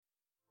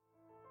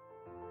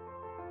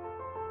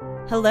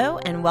Hello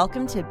and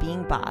welcome to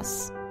Being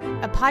Boss,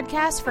 a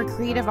podcast for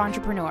creative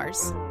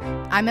entrepreneurs.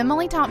 I'm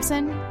Emily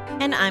Thompson.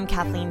 And I'm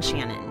Kathleen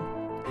Shannon.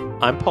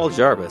 I'm Paul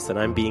Jarvis, and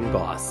I'm Being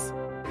Boss.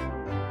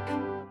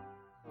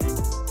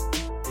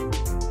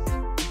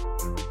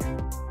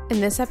 In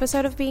this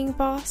episode of Being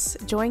Boss,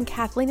 join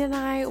Kathleen and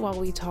I while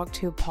we talk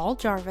to Paul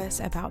Jarvis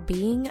about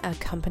being a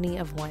company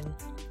of one.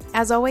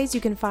 As always,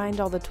 you can find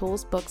all the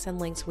tools, books, and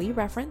links we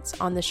reference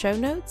on the show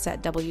notes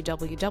at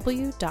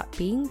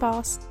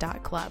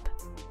www.beingboss.club.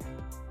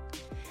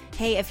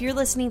 Hey, if you're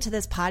listening to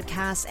this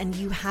podcast and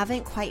you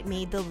haven't quite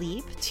made the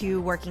leap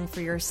to working for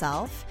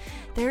yourself,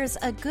 there's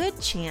a good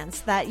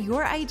chance that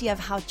your idea of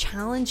how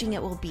challenging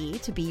it will be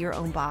to be your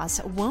own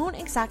boss won't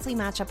exactly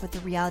match up with the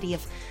reality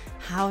of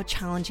how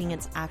challenging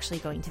it's actually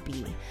going to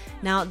be.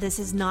 Now, this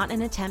is not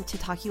an attempt to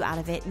talk you out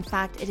of it. In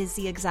fact, it is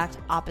the exact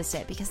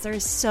opposite because there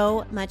is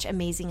so much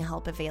amazing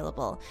help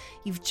available.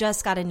 You've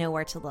just got to know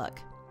where to look.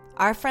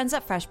 Our friends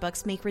at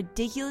FreshBooks make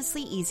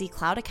ridiculously easy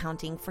cloud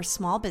accounting for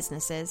small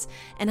businesses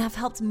and have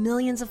helped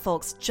millions of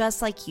folks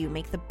just like you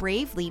make the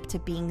brave leap to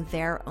being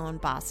their own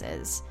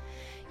bosses.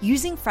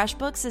 Using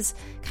FreshBooks is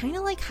kind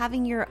of like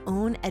having your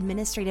own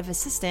administrative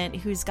assistant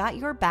who's got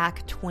your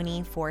back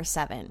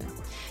 24/7.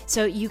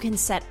 So you can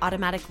set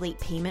automatic late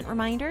payment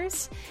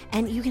reminders,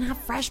 and you can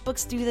have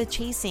FreshBooks do the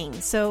chasing.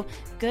 So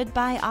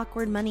goodbye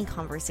awkward money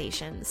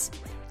conversations.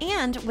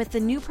 And with the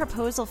new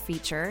proposal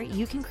feature,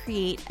 you can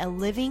create a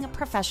living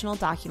professional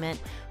document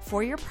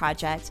for your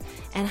project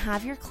and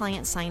have your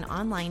client sign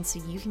online so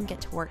you can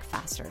get to work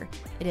faster.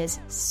 It is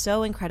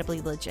so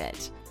incredibly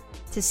legit.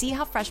 To see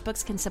how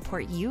FreshBooks can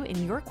support you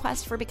in your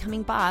quest for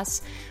becoming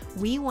boss,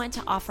 we want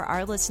to offer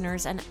our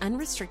listeners an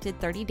unrestricted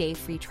 30-day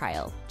free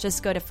trial.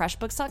 Just go to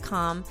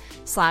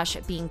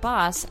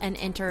freshbooks.com/beingboss and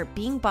enter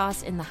Being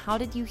Boss in the How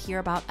Did You Hear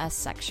About Us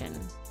section.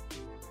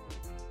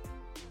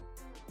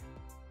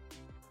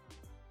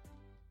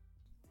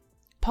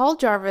 Paul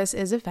Jarvis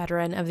is a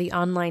veteran of the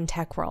online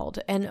tech world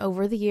and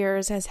over the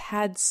years has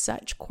had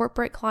such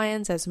corporate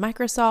clients as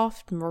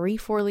Microsoft, Marie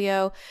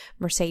Forleo,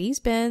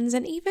 Mercedes-Benz,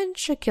 and even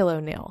Shaquille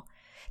O'Neal.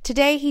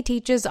 Today, he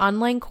teaches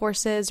online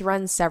courses,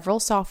 runs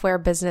several software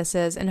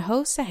businesses, and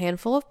hosts a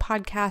handful of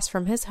podcasts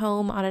from his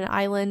home on an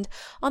island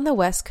on the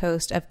west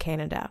coast of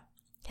Canada.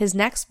 His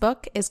next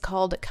book is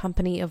called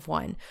Company of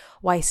One: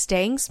 Why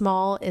Staying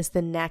Small is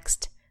the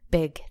Next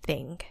Big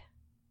Thing.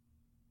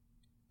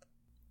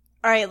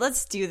 All right,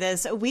 let's do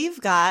this.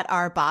 We've got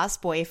our boss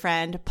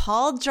boyfriend,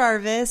 Paul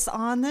Jarvis,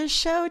 on the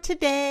show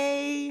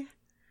today.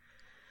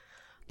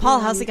 Paul,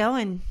 how's it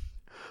going?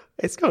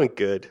 It's going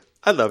good.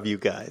 I love you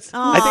guys.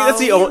 I think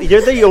that's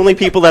you're the only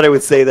people that I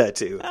would say that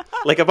to.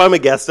 Like if I'm a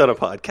guest on a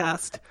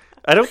podcast,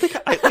 I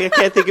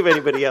can't think of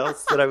anybody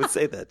else that I would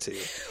say that to.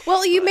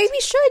 Well, you maybe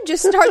should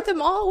just start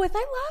them all with, I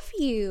love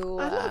you.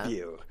 I love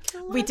you.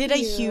 We did a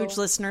huge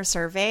listener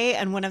survey,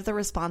 and one of the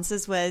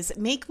responses was,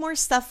 make more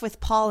stuff with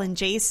Paul and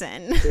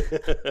Jason.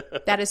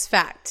 That is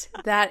fact.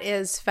 That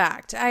is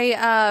fact.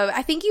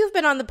 I think you've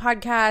been on the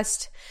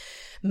podcast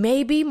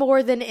maybe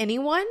more than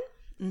anyone.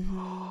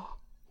 Mm-hmm.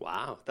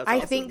 Wow. That's I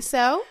awesome. think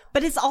so.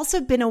 But it's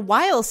also been a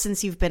while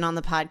since you've been on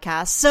the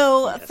podcast.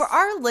 So Yes. For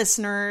our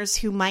listeners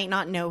who might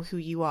not know who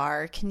you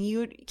are, can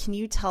you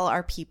tell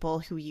our people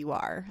who you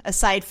are,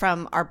 aside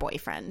from our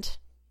boyfriend?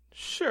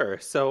 Sure.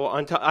 So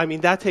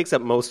that takes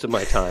up most of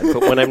my time.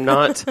 But when I'm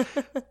not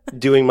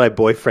doing my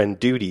boyfriend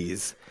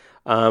duties,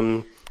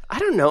 I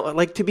don't know.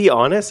 Like, to be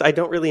honest, I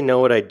don't really know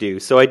what I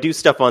do. So I do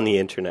stuff on the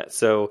internet.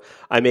 So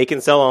I make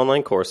and sell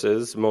online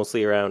courses,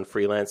 mostly around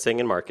freelancing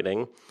and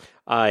marketing.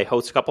 I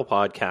host a couple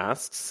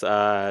podcasts,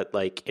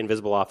 like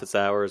Invisible Office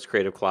Hours,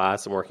 Creative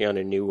Class. I'm working on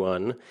a new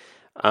one.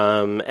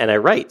 And I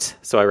write.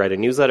 So I write a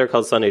newsletter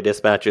called Sunday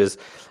Dispatches.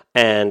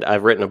 And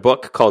I've written a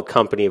book called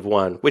Company of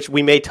One, which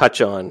we may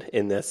touch on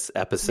in this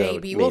episode.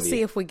 Maybe. We'll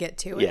see if we get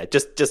to it. Yeah,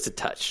 just a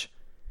touch.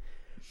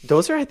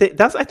 Those are, I think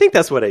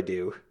that's what I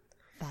do.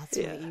 That's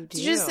what you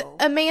do. Just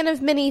a man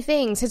of many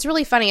things. It's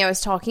really funny. I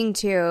was talking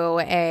to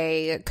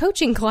a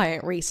coaching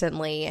client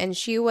recently, and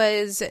she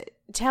was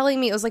telling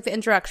me, it was like the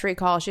introductory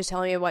call. She was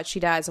telling me what she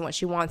does and what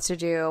she wants to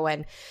do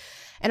and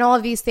all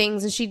of these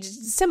things. And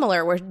she's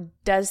similar, where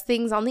does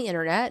things on the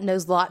internet,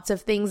 knows lots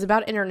of things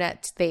about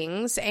internet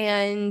things,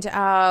 and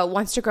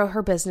wants to grow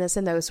her business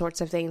and those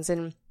sorts of things.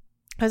 And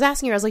I was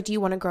asking her, I was like, do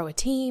you want to grow a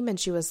team? And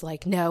she was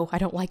like, no, I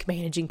don't like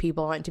managing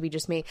people. I want it to be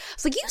just me. I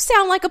was like, you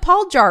sound like a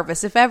Paul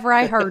Jarvis if ever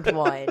I heard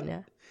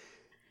one.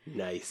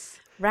 Nice.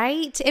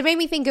 Right? It made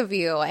me think of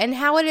you and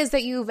how it is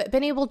that you've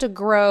been able to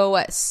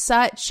grow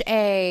such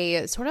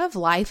a sort of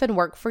life and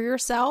work for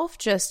yourself,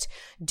 just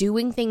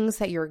doing things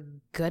that you're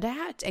good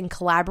at and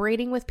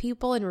collaborating with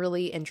people in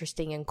really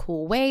interesting and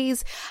cool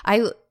ways.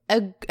 I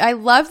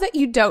love that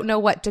you don't know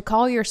what to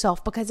call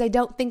yourself, because I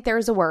don't think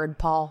there's a word,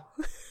 Paul.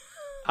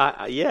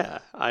 Yeah,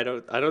 I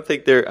don't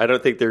think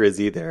there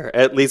is either.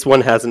 At least one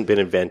hasn't been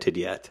invented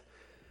yet.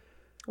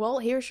 Well,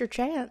 here's your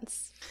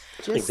chance.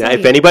 Exactly.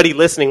 If anybody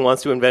listening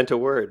wants to invent a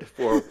word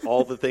for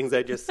all the things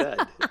I just said,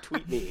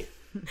 tweet me.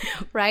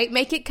 Right?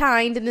 Make it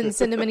kind and then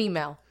send them an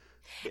email.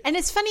 And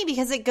it's funny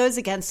because it goes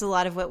against a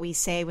lot of what we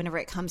say whenever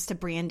it comes to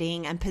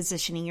branding and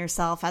positioning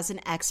yourself as an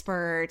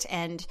expert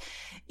and,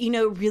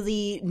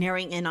 really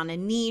narrowing in on a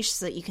niche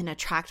so that you can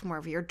attract more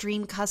of your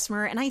dream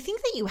customer. And I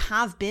think that you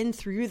have been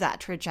through that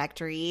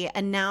trajectory,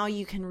 and now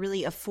you can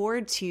really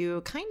afford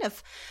to kind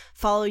of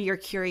follow your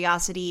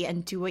curiosity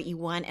and do what you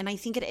want. And I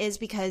think it is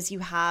because you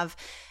have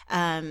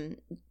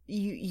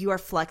you are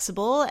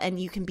flexible and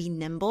you can be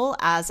nimble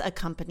as a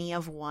company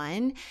of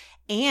one.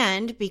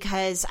 And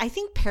because I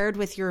think paired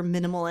with your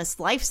minimalist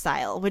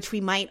lifestyle, which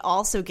we might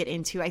also get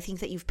into, I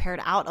think that you've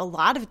paired out a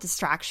lot of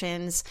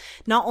distractions,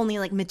 not only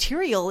like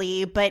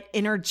materially, but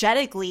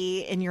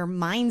energetically in your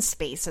mind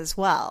space as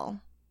well.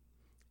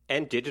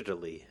 And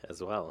digitally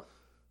as well.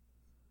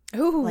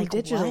 Ooh, like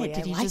digitally. What?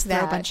 Did you like just that.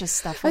 throw a bunch of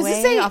stuff I was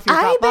away say, off your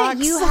I Dropbox?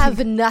 bet you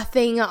have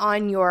nothing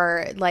on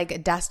your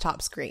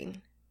desktop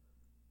screen.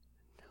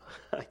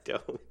 I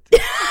don't.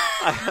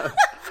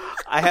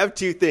 I have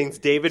two things.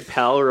 David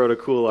Pell wrote a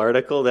cool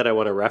article that I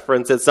want to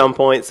reference at some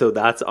point, so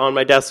that's on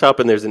my desktop,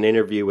 and there's an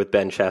interview with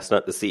Ben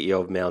Chestnut, the CEO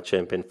of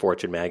MailChimp, in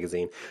Fortune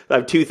magazine. I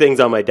have two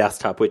things on my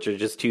desktop, which are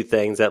just two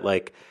things that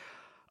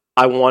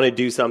I want to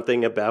do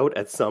something about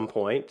at some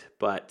point,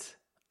 but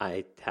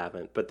I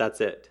haven't. But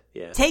that's it.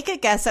 Yeah. Take a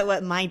guess at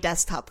what my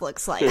desktop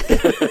looks like.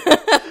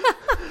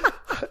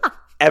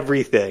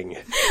 Everything.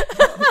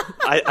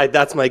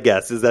 That's my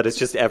guess, is that it's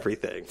just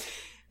everything.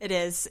 It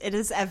is. It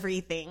is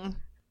everything.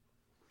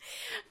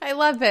 I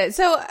love it.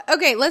 So,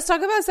 okay, let's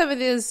talk about some of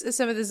this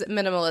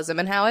minimalism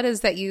and how it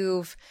is that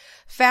you've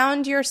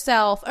found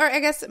yourself, or I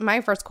guess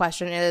my first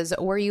question is,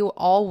 were you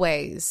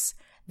always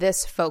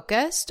this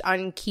focused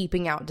on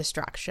keeping out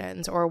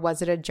distractions, or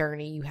was it a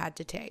journey you had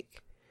to take?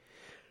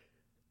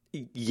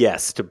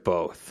 Yes to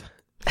both.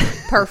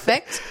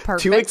 Perfect.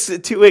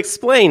 To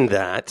explain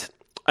that,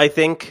 I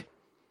think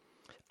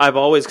I've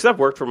always, because I've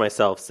worked for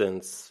myself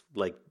since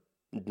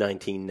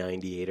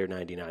 1998 or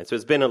 99, so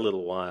it's been a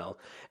little while.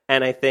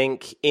 And I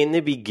think in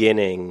the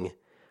beginning,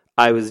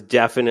 I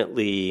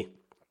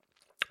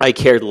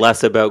cared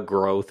less about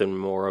growth and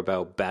more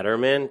about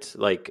betterment,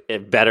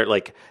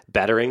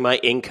 bettering my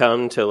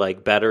income to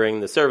bettering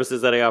the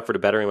services that I offer to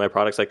bettering my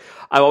products. I've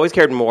always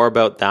cared more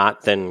about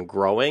that than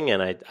growing,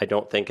 and I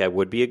don't think I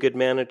would be a good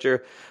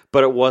manager.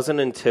 But it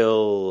wasn't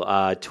until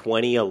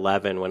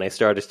 2011 when I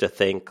started to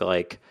think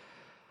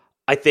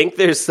I think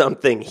there's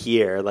something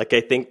here. I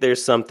think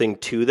there's something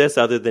to this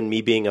other than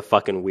me being a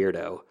fucking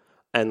weirdo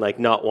and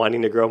not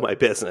wanting to grow my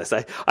business.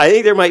 I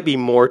think there might be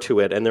more to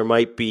it, and there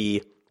might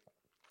be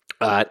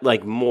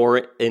more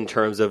in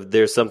terms of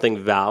there's something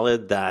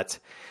valid that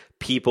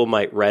people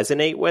might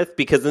resonate with.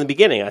 Because in the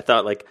beginning, I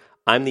thought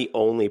I'm the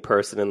only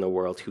person in the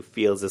world who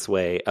feels this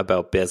way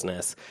about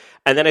business.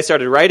 And then I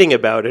started writing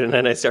about it, and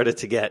then I started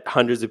to get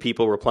hundreds of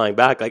people replying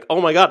back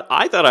oh my God,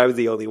 I thought I was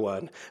the only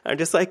one. I'm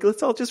just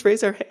let's all just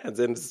raise our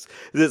hands. And it's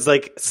this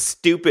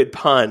stupid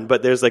pun,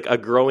 but there's a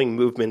growing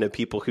movement of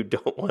people who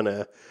don't want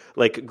to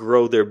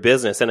grow their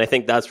business. And I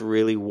think that's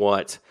really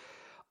what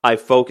I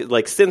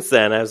focused, since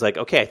then, I was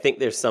okay, I think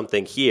there's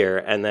something here.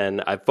 And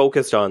then I've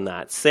focused on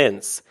that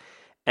since.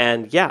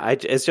 And yeah,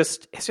 it's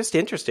just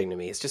interesting to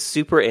me. It's just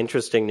super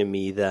interesting to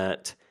me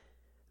that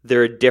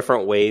there are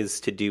different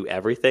ways to do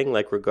everything,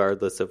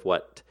 regardless of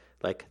what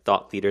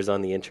thought leaders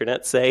on the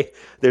internet say.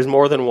 There's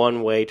more than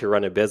one way to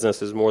run a business.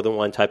 There's more than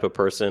one type of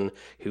person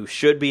who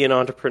should be an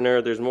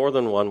entrepreneur. There's more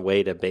than one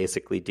way to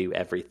basically do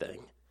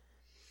everything.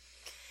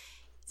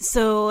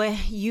 So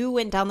you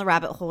went down the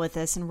rabbit hole with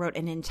this and wrote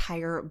an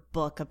entire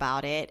book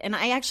about it. And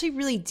I actually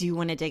really do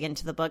want to dig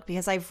into the book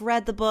because I've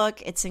read the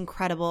book. It's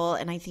incredible.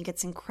 And I think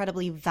it's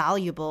incredibly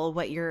valuable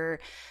what you're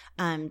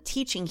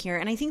teaching here.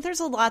 And I think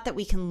there's a lot that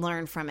we can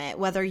learn from it,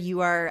 whether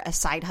you are a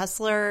side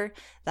hustler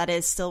that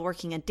is still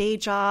working a day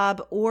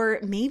job, or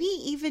maybe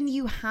even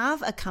you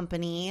have a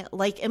company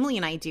like Emily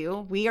and I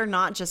do. We are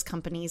not just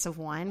companies of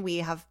one. We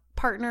have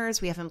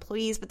partners, we have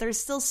employees, but there's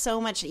still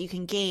so much that you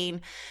can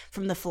gain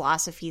from the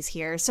philosophies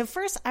here. So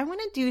first, I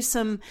want to do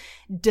some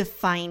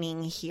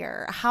defining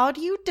here. How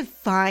do you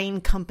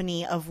define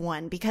company of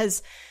one?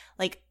 Because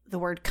the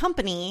word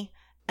company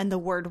and the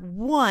word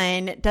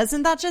one,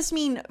 doesn't that just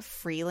mean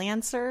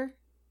freelancer?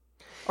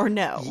 Or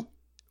no?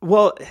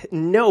 Well,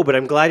 no, but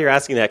I'm glad you're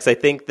asking that, because I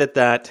think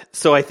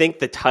so I think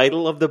the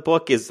title of the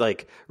book is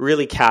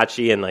really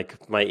catchy, and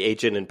my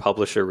agent and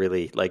publisher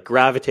really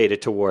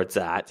gravitated towards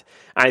that.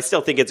 And I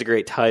still think it's a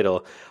great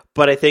title,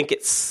 but I think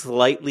it's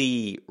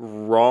slightly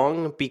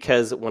wrong,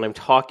 because when I'm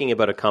talking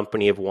about a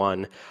company of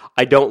one,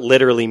 I don't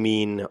literally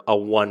mean a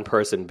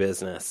one-person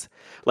business.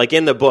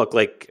 In the book,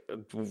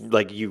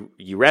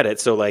 you read it,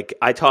 so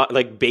I taught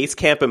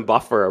Basecamp and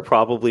Buffer are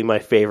probably my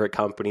favorite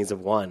companies of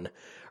one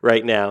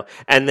right now.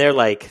 And they're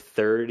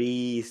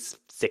 30,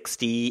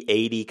 60,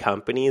 80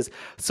 companies.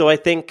 So I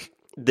think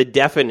the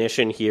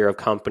definition here of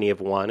company of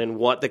one and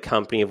what the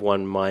company of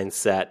one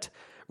mindset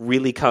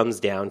really comes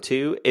down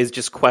to is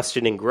just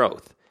questioning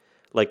growth.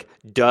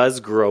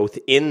 Does growth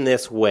in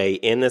this way,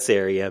 in this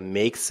area,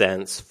 make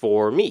sense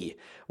for me?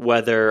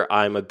 Whether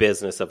I'm a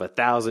business of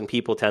 1,000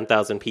 people,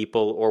 10,000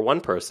 people, or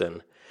one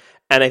person.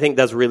 And I think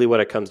that's really what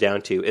it comes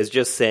down to, is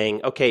just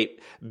saying, okay,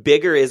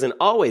 bigger isn't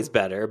always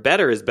better.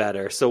 Better is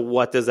better. So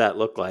what does that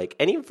look like?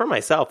 And even for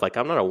myself, like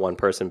I'm not a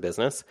one-person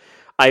business.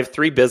 I have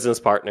 3 business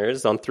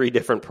partners on 3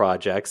 different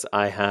projects.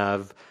 I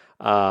have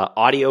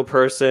audio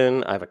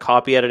person, I have a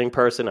copy editing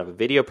person, I have a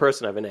video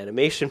person, I have an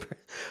animation person.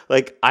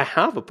 Like I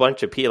have a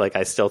bunch of people. Like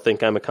I still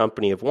think I'm a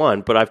company of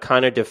one, but I've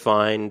kind of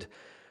defined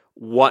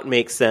what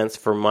makes sense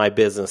for my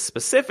business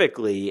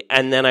specifically,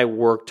 and then I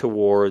work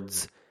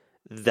towards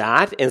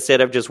that instead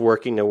of just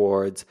working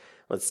towards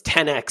let's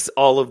 10x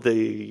all of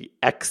the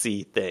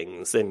XY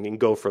things and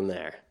go from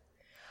there.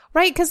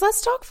 Right, because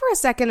let's talk for a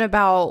second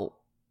about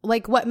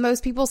like what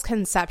most people's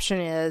conception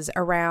is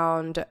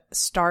around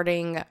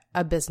starting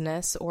a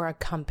business or a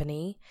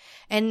company.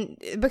 And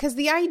because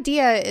the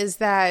idea is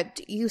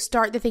that you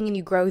start the thing and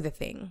you grow the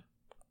thing,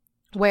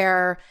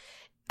 where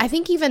I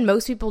think even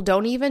most people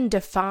don't even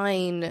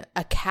define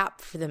a cap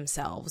for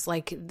themselves,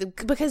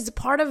 because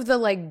part of the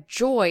like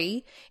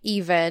joy,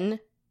 even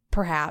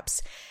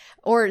perhaps,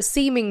 or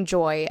seeming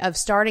joy of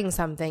starting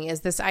something is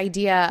this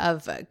idea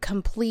of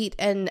complete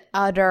and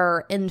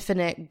utter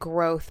infinite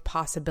growth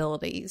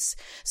possibilities.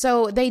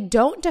 So they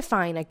don't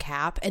define a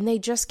cap and they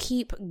just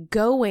keep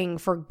going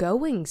for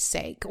going's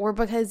sake, or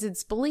because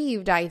it's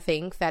believed, I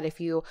think, that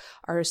if you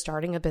are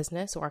starting a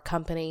business or a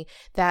company,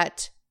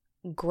 that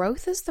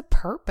growth is the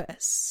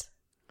purpose.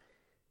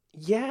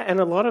 Yeah, and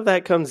a lot of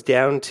that comes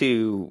down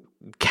to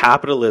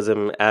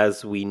capitalism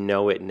as we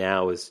know it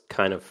now is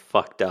kind of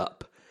fucked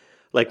up.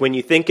 Like when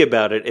you think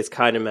about it, it's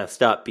kind of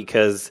messed up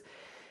because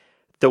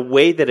the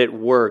way that it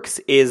works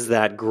is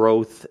that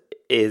growth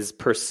is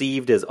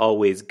perceived as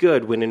always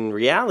good, when in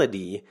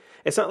reality,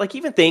 it's not. Like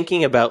even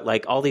thinking about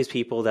like all these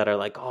people that are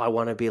like, oh, I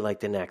want to be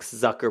like the next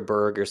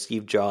Zuckerberg or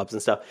Steve Jobs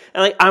and stuff.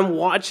 And like I'm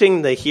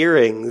watching the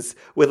hearings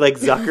with like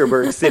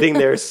Zuckerberg sitting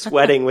there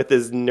sweating with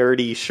his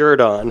nerdy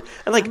shirt on.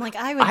 And like, I'm like,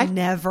 I would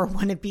never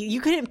want to be,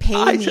 you couldn't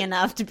pay me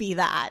enough to be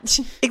that.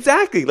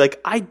 Exactly.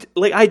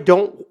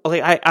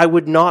 I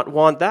would not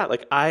want that.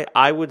 Like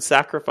I would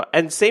sacrifice.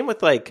 And same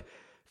with like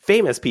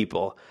famous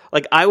people.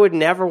 Like I would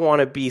never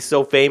want to be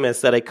so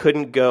famous that I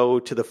couldn't go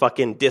to the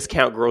fucking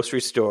discount grocery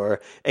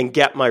store and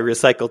get my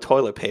recycled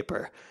toilet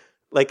paper.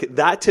 Like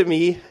that to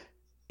me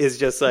is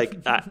just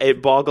like,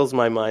 it boggles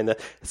my mind. That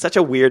it's such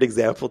a weird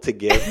example to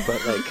give,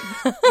 but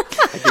like,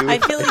 I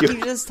feel like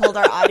you just told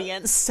our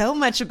audience so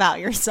much about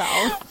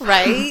yourself.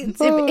 Right?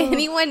 If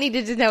anyone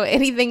needed to know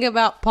anything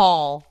about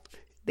Paul,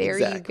 there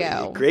exactly. You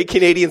go. Great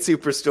Canadian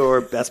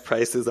Superstore, best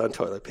prices on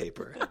toilet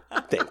paper.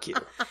 Thank you.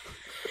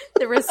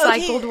 The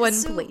recycled one,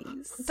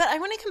 please. But I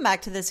want to come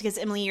back to this because,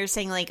 Emily, you're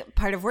saying like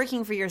part of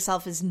working for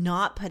yourself is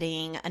not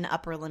putting an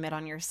upper limit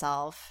on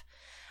yourself.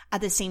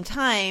 At the same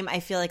time, I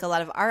feel like a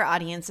lot of our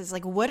audience is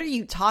like, what are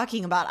you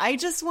talking about? I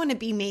just want to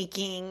be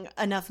making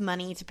enough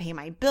money to pay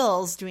my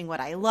bills doing what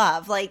I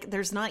love. Like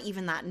there's not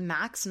even that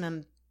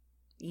maximum,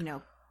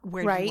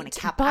 where you want to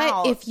cap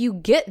out. But if you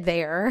get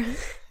there,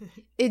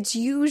 it's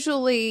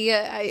usually,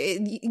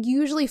 you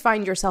usually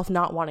find yourself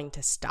not wanting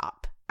to stop.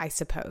 I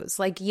suppose.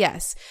 Like,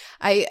 yes,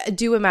 I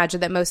do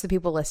imagine that most of the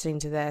people listening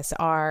to this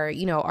are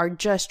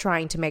just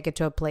trying to make it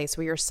to a place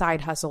where your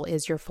side hustle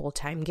is your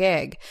full-time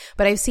gig.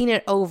 But I've seen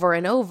it over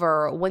and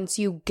over. Once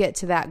you get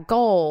to that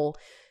goal,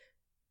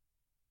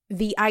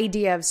 the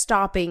idea of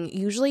stopping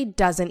usually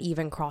doesn't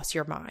even cross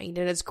your mind.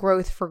 And it's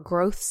growth for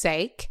growth's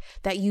sake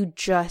that you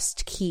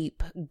just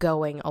keep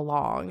going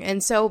along.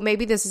 And so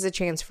maybe this is a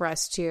chance for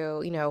us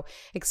to,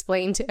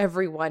 explain to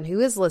everyone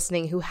who is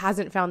listening, who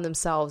hasn't found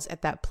themselves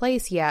at that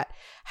place yet,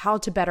 how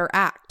to better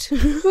act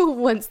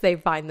once they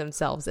find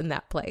themselves in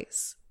that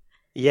place.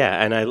 Yeah,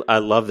 and I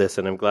love this,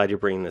 and I'm glad you're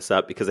bringing this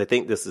up because I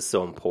think this is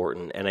so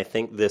important. And I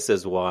think this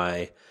is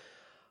why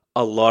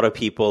a lot of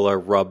people are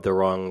rubbed the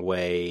wrong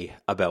way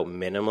about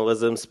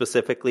minimalism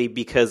specifically,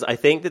 because I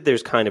think that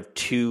there's kind of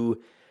 2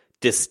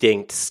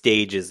 distinct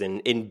stages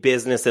in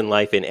business and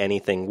life, in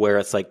anything, where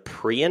it's like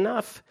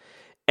pre-enough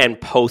and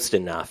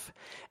post-enough.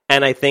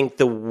 And I think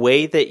the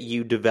way that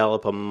you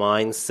develop a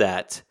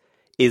mindset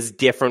is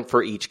different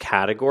for each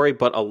category,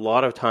 but a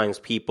lot of times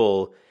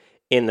people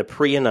in the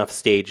pre-enough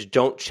stage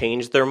don't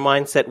change their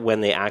mindset when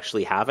they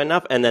actually have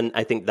enough, and then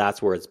I think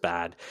that's where it's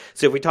bad.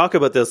 So if we talk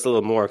about this a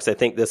little more, because I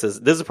think this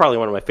is probably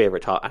one of my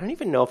favorite topics. I don't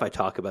even know if I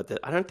talk about this.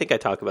 I don't think I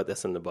talk about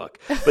this in the book,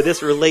 but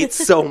this relates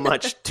so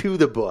much to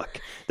the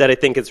book that I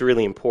think it's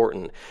really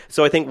important.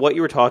 So I think what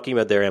you were talking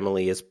about there,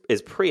 Emily,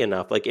 is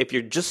pre-enough. Like if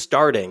you're just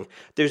starting,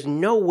 there's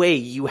no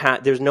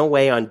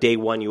way on day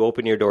one you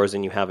open your doors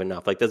and you have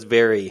enough. Like that'd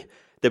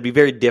be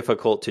very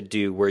difficult to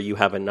do, where you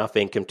have enough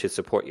income to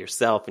support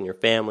yourself and your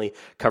family,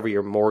 cover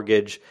your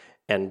mortgage,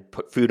 and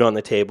put food on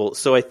the table.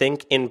 So I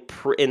think in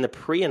the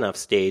pre-enough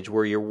stage,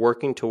 where you're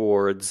working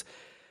towards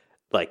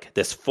like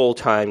this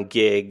full-time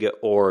gig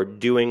or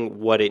doing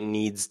what it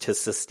needs to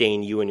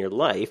sustain you in your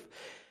life,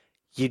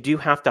 you do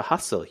have to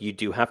hustle. You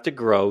do have to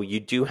grow.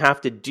 You do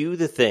have to do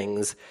the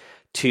things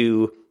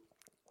to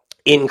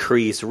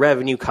increase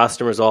revenue,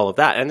 customers, all of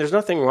that. And there's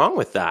nothing wrong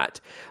with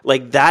that.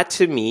 Like, that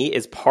to me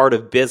is part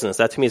of business.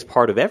 That to me is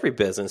part of every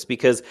business,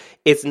 because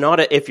it's not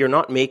if you're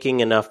not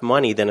making enough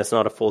money, then it's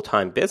not a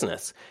full-time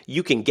business.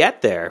 You can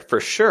get there for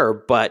sure,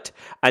 but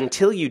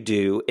until you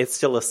do, it's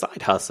still a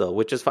side hustle,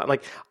 which is fine.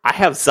 Like, I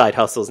have side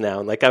hustles now,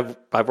 and like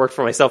I've worked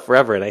for myself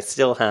forever, and I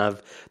still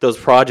have those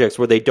projects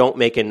where they don't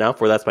make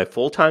enough, where that's my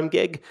full-time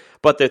gig,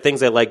 but they're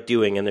things I like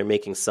doing and they're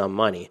making some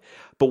money.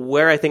 But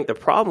where I think the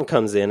problem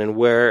comes in, and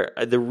where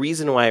the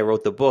reason why I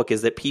wrote the book,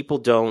 is that people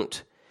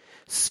don't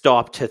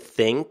stop to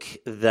think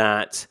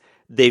that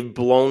they've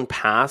blown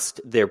past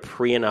their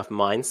pre-enough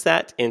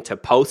mindset into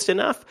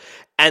post-enough.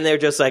 And they're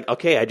just like,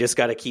 okay, I just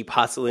got to keep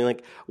hustling.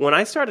 Like, when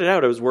I started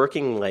out, I was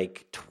working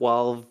like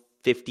 12,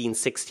 15,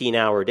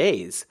 16-hour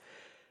days.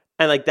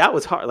 And like, that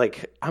was hard.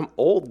 Like, I'm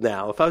old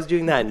now. If I was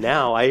doing that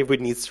now, I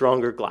would need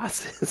stronger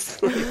glasses.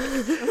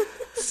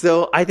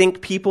 So I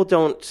think people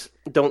don't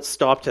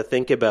stop to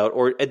think about,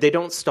 or they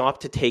don't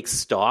stop to take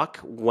stock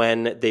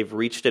when they've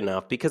reached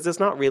enough, because it's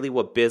not really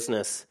what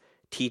business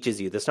teaches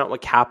you. That's not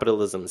what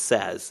capitalism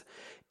says.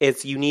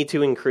 It's you need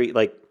to increase,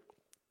 like,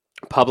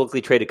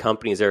 publicly traded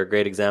companies are a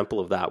great example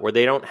of that, where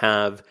they don't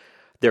have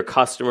their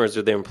customers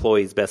or their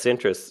employees' best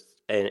interests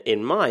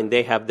in mind.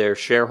 They have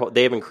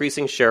they have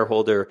increasing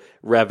shareholder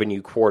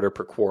revenue quarter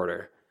per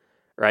quarter,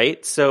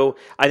 right? So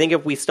I think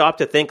if we stop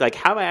to think, like,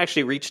 have I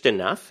actually reached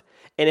enough?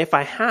 And if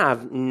I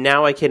have,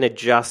 now I can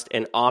adjust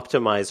and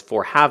optimize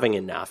for having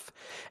enough.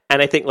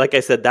 And I think, like I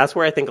said, that's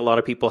where I think a lot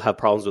of people have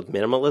problems with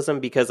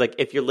minimalism, because like,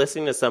 if you're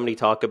listening to somebody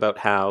talk about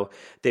how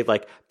they've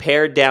like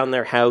pared down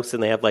their house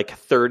and they have like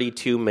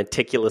 32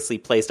 meticulously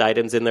placed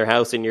items in their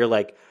house, and you're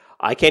like,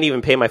 I can't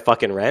even pay my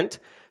fucking rent,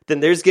 then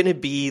there's going to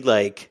be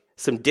like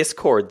some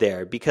discord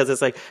there, because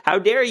it's like, how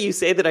dare you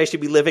say that I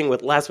should be living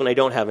with less when I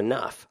don't have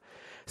enough?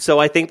 So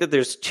I think that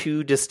there's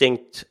two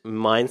distinct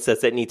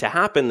mindsets that need to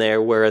happen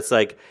there, where it's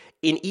like,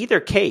 in either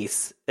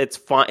case, it's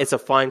fine. It's a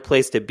fine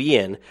place to be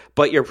in,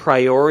 but your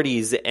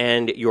priorities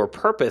and your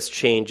purpose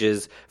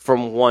changes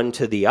from one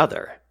to the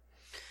other.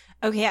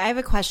 Okay, I have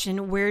a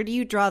question. Where do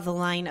you draw the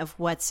line of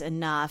what's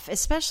enough,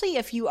 especially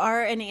if you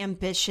are an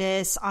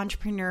ambitious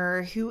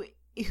entrepreneur who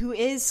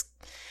is,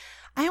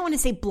 I don't want to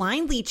say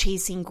blindly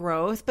chasing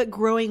growth, but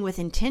growing with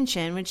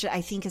intention, which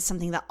I think is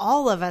something that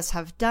all of us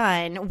have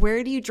done.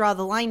 Where do you draw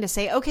the line to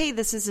say, okay,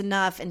 this is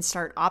enough, and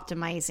start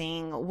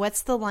optimizing?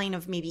 What's the line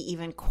of maybe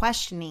even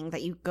questioning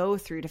that you go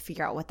through to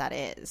figure out what that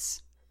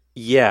is?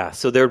 Yeah,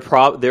 so there'd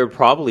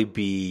probably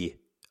be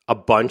a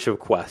bunch of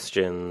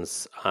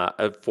questions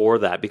for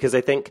that, because I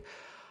think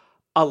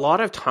a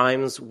lot of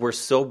times we're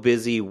so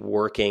busy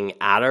working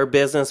at our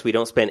business, we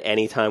don't spend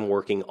any time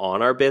working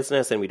on our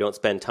business, and we don't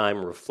spend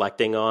time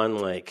reflecting on,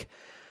 like,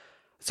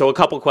 so a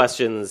couple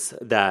questions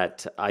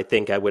that I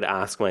think I would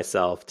ask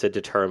myself to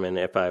determine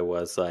if I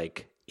was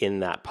like in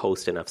that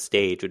post enough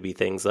stage would be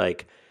things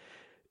like,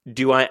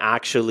 do I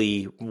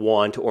actually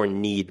want or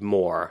need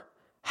more?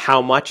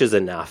 How much is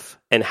enough?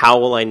 And how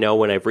will I know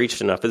when I've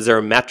reached enough? Is there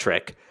a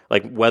metric?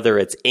 Like, whether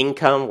it's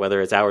income,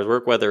 whether it's hours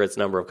work, whether it's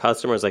number of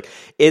customers, like,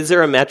 is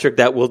there a metric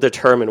that will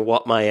determine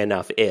what my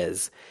enough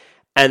is?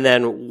 And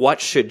then what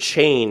should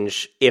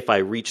change if I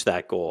reach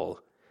that goal?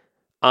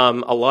 A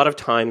lot of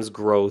times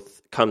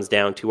growth comes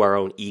down to our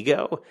own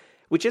ego,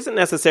 which isn't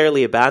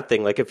necessarily a bad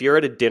thing. Like, if you're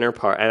at a dinner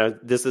party, and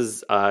this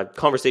is a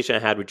conversation I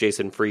had with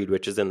Jason Fried,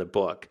 which is in the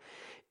book,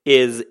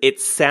 is it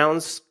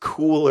sounds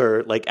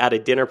cooler, like, at a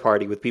dinner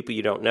party with people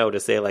you don't know, to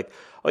say like,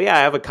 oh yeah,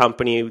 I have a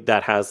company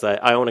that has,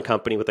 I own a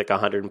company with like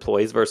 100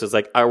 employees, versus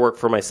like, I work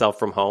for myself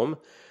from home.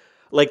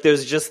 Like,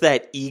 there's just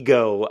that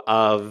ego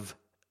of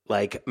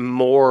like,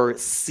 more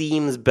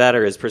seems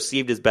better, is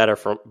perceived as better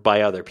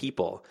by other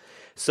people.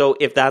 So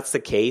if that's the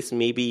case,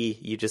 maybe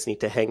you just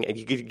need to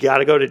you got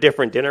to go to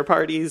different dinner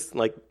parties,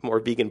 like more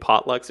vegan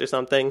potlucks or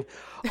something.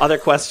 Other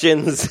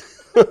questions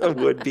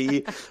would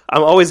be,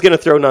 I'm always going to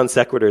throw non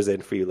sequiturs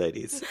in for you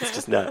ladies. It's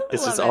just not,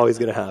 it's just always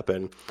going to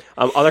happen.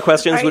 Other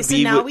questions would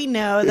be. So now we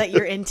know that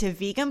you're into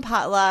vegan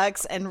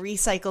potlucks and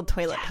recycled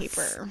toilet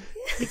paper.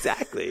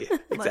 Exactly.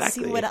 Let's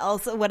see what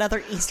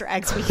other Easter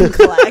eggs we can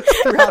collect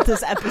throughout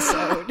this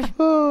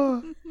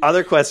episode.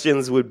 Other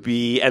questions would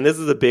be, and this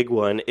is a big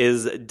one,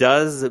 is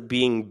does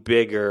being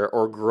bigger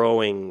or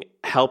growing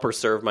help or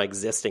serve my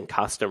existing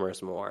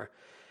customers more?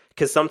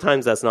 Because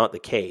sometimes that's not the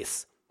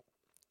case.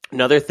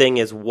 Another thing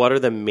is, what are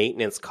the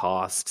maintenance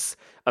costs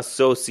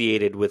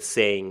associated with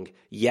saying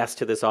yes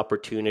to this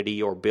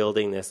opportunity, or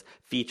building this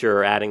feature,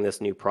 or adding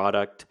this new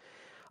product?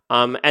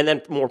 And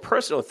then more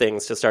personal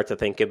things to start to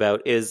think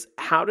about is,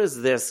 how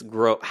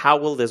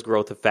will this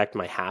growth affect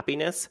my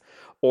happiness?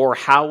 Or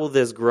how will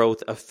this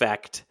growth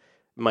affect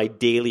my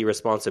daily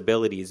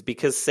responsibilities?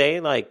 Because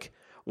say, like,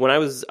 when I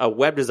was a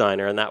web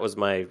designer and that was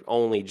my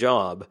only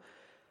job,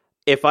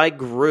 if I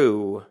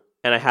grew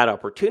and I had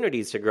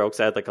opportunities to grow,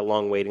 because I had like a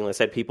long waiting list,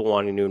 I had people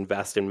wanting to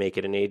invest and make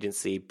it an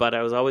agency, but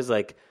I was always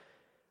like,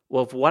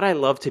 well, if what I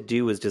love to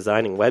do is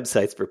designing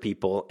websites for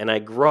people and I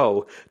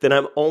grow, then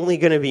I'm only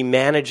going to be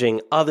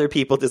managing other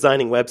people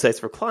designing websites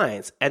for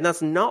clients. And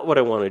that's not what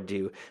I want to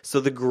do. So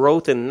the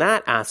growth in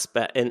that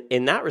aspect,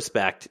 in that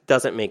respect,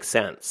 doesn't make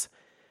sense.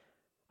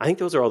 I think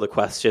those are all the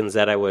questions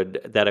that I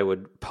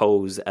would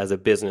pose as a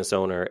business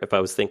owner if I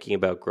was thinking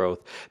about growth.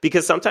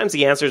 Because sometimes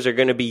the answers are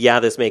going to be, yeah,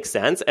 this makes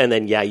sense. And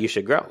then, yeah, you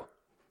should grow.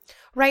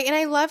 Right. And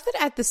I love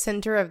that at the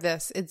center of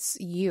this, it's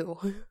you.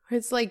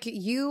 It's like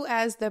you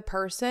as the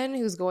person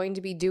who's going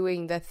to be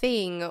doing the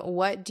thing.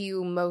 What do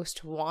you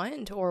most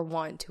want or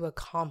want to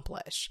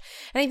accomplish?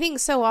 And I think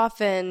so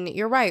often,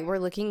 you're right, we're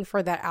looking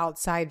for that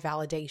outside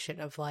validation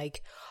of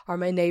like, are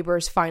my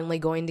neighbors finally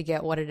going to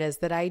get what it is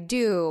that I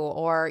do?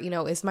 Or,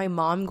 is my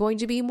mom going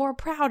to be more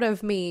proud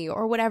of me?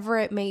 Or whatever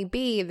it may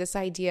be, this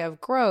idea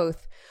of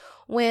growth.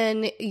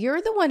 When you're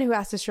the one who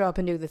has to show up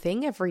and do the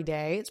thing every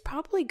day, it's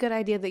probably a good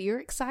idea that you're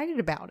excited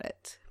about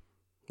it.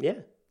 Yeah,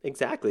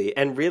 exactly.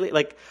 And really,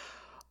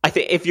 I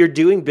think if you're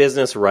doing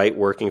business right,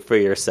 working for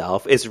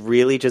yourself, it's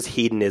really just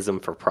hedonism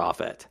for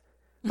profit.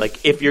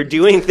 Like, if you're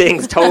doing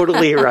things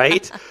totally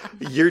right,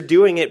 you're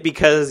doing it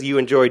because you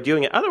enjoy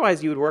doing it.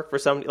 Otherwise, you would work for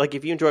somebody. Like,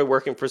 if you enjoy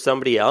working for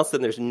somebody else,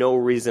 then there's no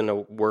reason to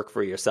work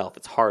for yourself.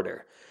 It's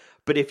harder.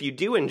 But if you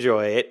do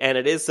enjoy it, and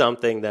it is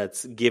something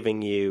that's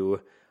giving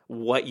you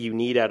what you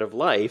need out of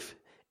life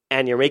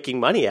and you're making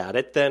money at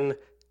it, then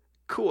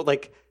cool.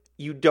 Like,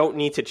 you don't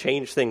need to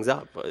change things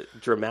up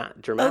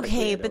dramatically.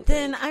 Okay, but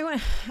then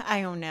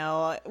I don't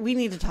know. We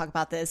need to talk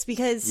about this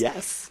because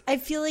yes, I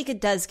feel like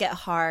it does get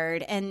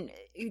hard, and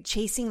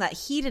chasing that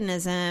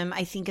hedonism,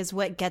 I think, is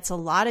what gets a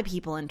lot of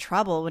people in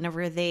trouble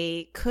whenever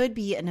they could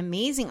be an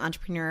amazing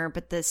entrepreneur,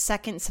 but the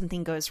second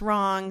something goes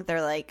wrong,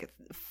 they're like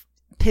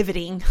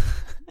pivoting,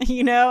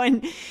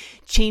 and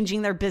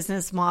changing their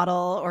business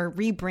model or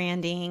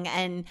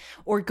rebranding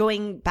or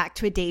going back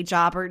to a day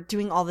job or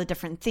doing all the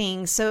different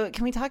things. So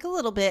can we talk a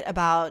little bit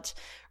about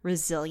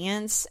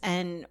resilience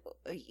and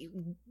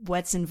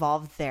what's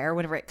involved there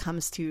whenever it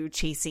comes to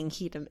chasing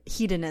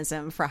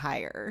hedonism for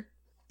hire?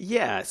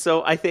 Yeah.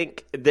 So I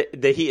think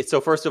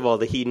so first of all,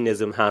 the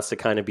hedonism has to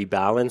kind of be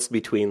balanced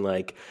between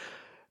like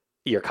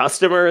your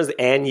customers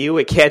and you.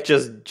 It can't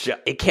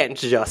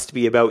just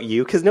be about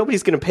you, because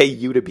nobody's going to pay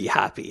you to be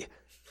happy.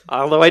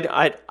 Although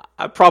I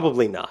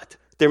probably not.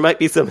 There might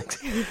be some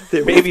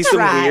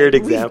weird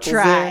examples. We've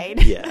tried.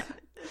 There. Yeah.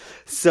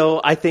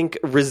 So I think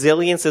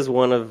resilience is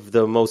one of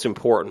the most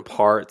important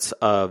parts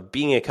of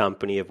being a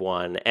company of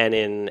one. And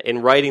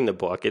in writing the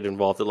book, it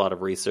involved a lot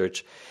of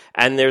research.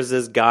 And there's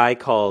this guy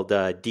called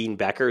Dean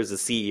Becker, who's the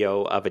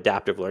CEO of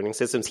Adaptive Learning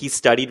Systems. He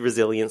studied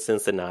resilience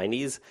since the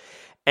 90s.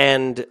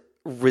 And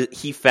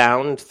he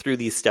found through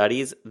these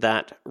studies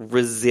that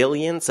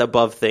resilience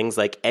above things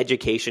like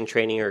education,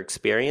 training, or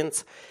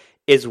experience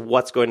is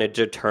what's going to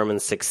determine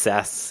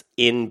success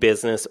in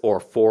business or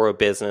for a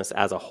business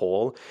as a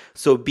whole.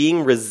 So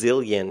being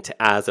resilient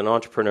as an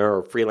entrepreneur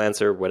or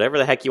freelancer, whatever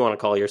the heck you want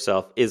to call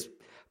yourself, is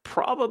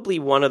probably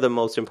one of the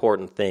most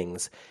important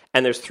things.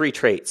 And there's 3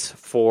 traits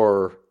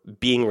for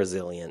being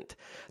resilient.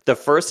 The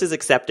first is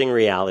accepting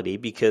reality,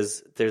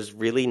 because there's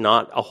really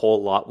not a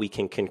whole lot we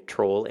can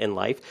control in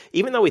life.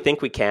 Even though we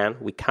think we can,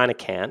 we kind of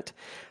can't.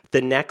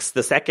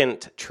 The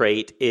second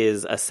trait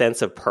is a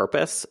sense of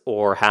purpose,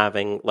 or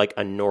having like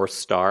a North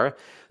Star.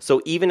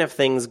 So even if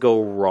things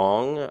go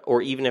wrong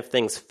or even if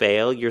things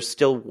fail, you're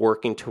still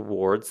working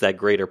towards that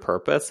greater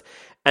purpose.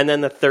 And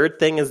then the third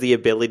thing is the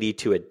ability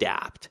to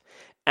adapt.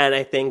 And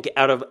I think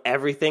out of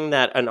everything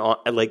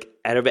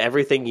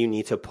you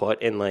need to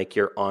put in like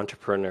your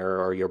entrepreneur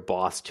or your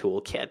boss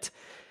toolkit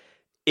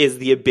is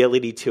the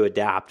ability to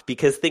adapt,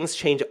 because things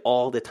change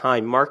all the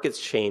time. Markets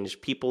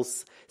change,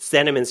 people's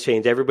sentiments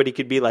change. Everybody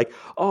could be like,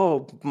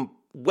 oh,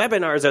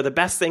 webinars are the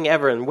best thing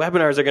ever, and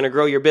webinars are going to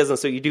grow your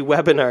business. So you do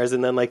webinars,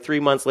 and then like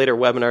 3 months later,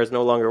 webinars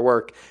no longer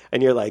work.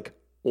 And you're like,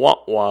 wah,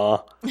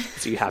 wah.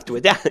 So you have to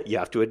adapt. You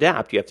have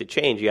to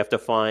change. You have to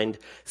find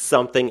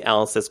something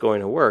else that's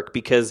going to work,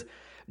 because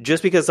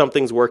just because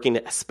something's working,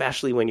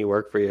 especially when you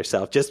work for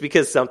yourself, just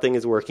because something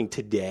is working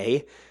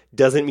today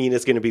doesn't mean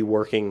it's going to be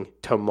working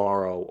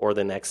tomorrow or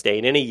the next day.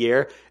 And in a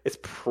year, it's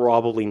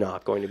probably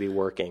not going to be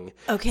working.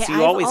 Okay, so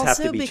you always have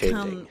to be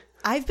changing.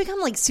 I've become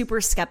like super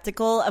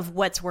skeptical of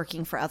what's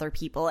working for other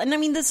people. And I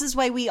mean, this is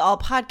why we all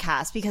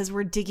podcast, because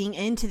we're digging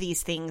into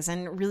these things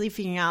and really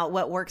figuring out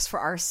what works for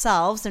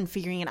ourselves and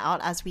figuring it out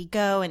as we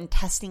go and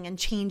testing and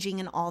changing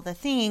and all the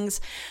things.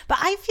 But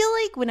I feel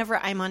like whenever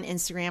I'm on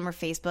Instagram or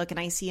Facebook and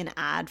I see an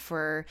ad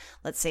for,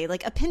 let's say,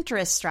 like a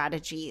Pinterest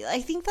strategy,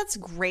 I think that's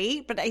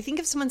great. But I think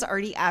if someone's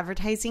already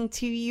advertising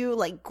to you,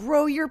 like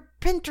grow your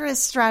Pinterest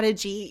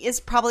strategy,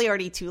 is probably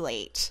already too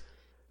late.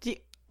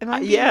 Am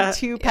I being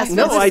too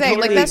pessimistic? No, I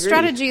totally agree. That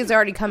strategy is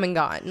already come and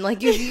gone.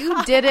 Like, if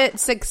you did it,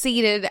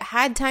 succeeded,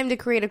 had time to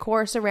create a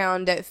course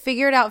around it,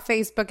 figured out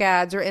Facebook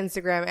ads or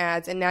Instagram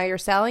ads, and now you're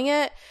selling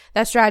it,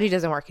 that strategy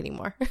doesn't work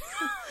anymore.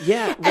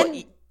 Yeah.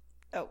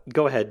 Well,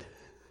 go ahead.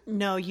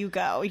 No, you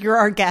go. You're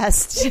our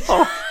guest.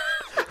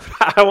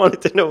 I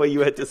wanted to know what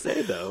you had to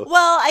say, though.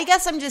 Well, I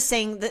guess I'm just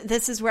saying that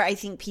this is where I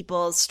think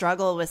people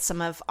struggle with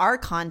some of our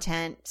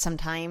content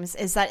sometimes,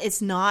 is that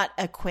it's not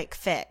a quick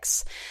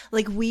fix.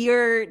 Like, we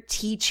are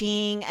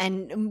teaching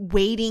and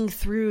wading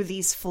through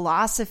these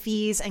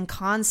philosophies and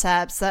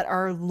concepts that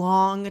are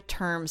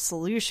long-term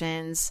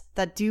solutions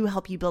that do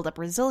help you build up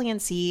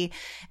resiliency,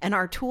 and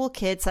our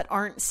toolkits that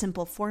aren't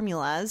simple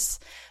formulas,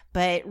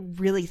 but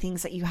really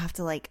things that you have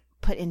to like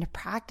put into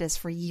practice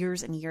for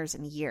years and years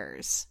and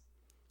years.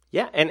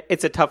 Yeah, and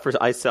it's a tougher.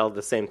 I sell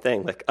the same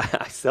thing. Like,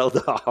 I sell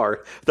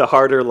the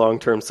harder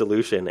long-term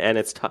solution, and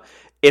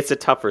it's a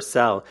tougher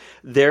sell.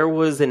 There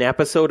was an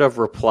episode of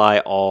Reply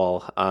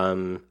All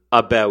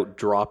about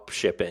drop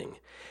shipping,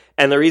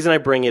 and the reason I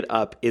bring it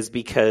up is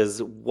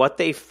because what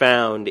they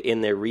found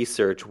in their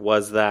research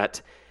was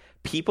that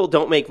people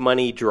don't make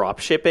money drop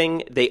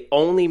shipping; they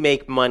only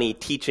make money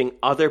teaching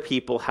other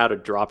people how to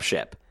drop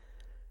ship.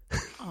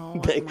 Oh,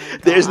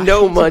 there's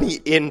no money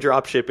in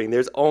drop shipping.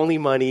 There's only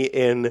money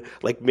in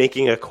like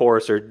making a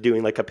course or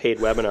doing like a paid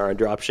webinar on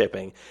drop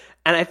shipping.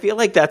 And I feel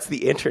like that's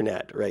the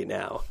internet right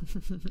now.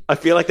 I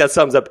feel like that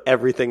sums up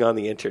everything on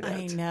the internet.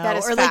 I know. That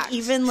is or fact. like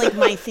even like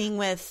my thing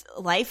with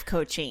life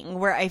coaching,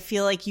 where I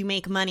feel like you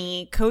make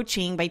money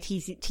coaching by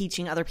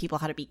teaching other people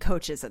how to be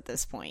coaches at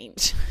this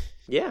point.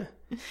 Yeah.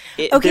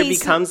 Okay, there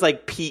becomes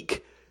like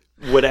peak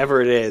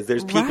whatever it is.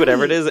 There's peak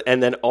whatever it is,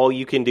 and then all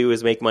you can do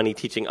is make money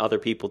teaching other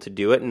people to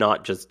do it,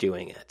 not just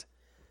doing it.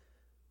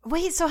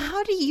 Wait, so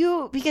how do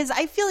you, because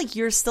I feel like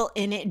you're still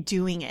in it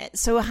doing it.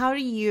 So how do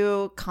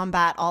you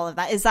combat all of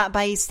that? Is that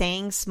by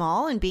staying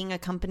small and being a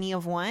company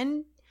of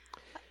one?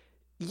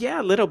 Yeah,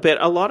 a little bit.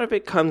 A lot of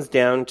it comes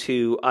down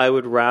to I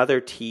would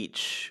rather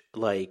teach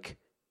like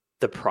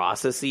the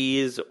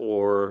processes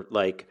or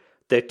like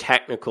the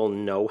technical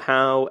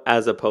know-how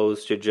as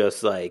opposed to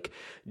just like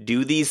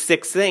do these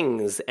 6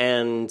 things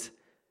and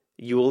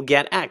you will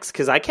get X,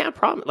 because I can't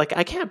promise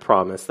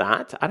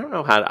that. I don't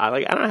know how to, I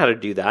don't know how to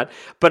do that,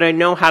 but I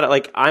know how to,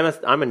 like, I'm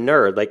a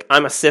nerd. Like,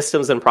 I'm a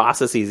systems and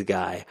processes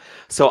guy.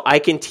 So I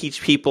can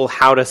teach people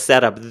how to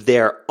set up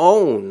their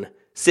own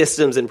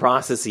systems and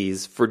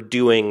processes for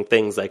doing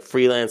things like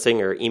freelancing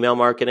or email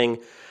marketing.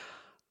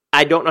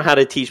 I don't know how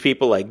to teach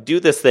people like, do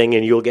this thing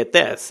and you'll get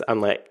this.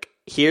 I'm like,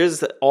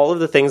 here's all of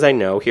the things I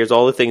know. Here's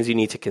all the things you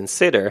need to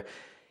consider.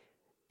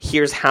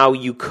 Here's how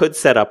you could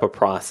set up a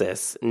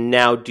process.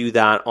 Now do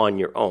that on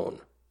your own.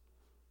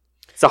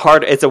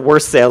 It's a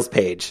worse sales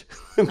page.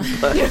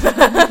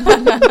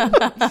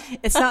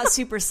 It's not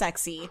super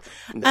sexy.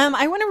 No.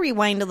 I want to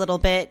rewind a little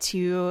bit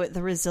to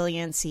the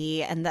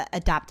resiliency and the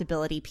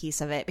adaptability piece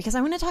of it, because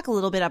I want to talk a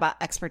little bit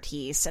about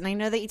expertise. And I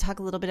know that you talk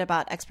a little bit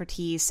about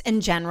expertise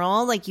in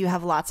general, like you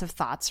have lots of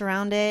thoughts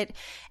around it.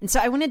 And so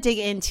I want to dig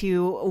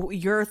into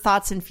your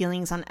thoughts and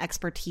feelings on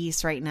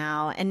expertise right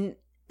now. And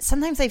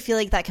sometimes I feel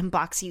like that can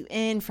box you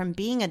in from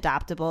being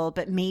adaptable,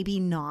 but maybe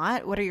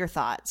not. What are your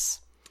thoughts?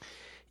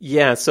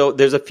 Yeah, so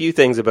there's a few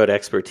things about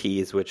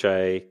expertise which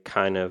I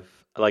kind of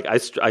like. I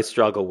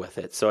struggle with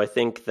it. So I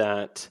think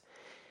that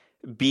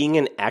being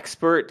an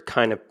expert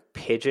kind of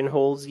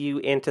pigeonholes you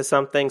into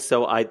something.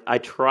 So I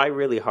try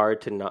really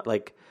hard to not,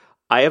 like,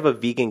 I have a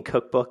vegan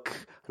cookbook,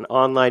 an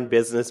online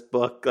business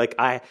book. Like,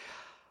 I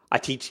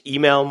teach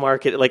email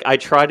marketing. Like, I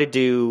try to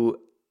do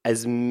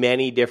as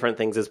many different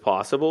things as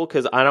possible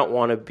because I don't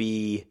want to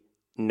be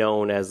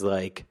known as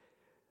like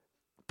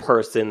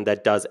person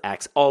that does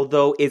X,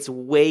 although it's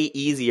way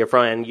easier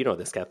and you know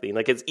this, Kathleen,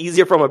 like it's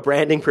easier from a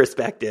branding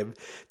perspective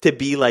to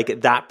be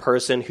like that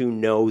person who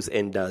knows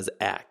and does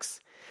X.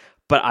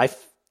 But I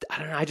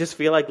don't know, I just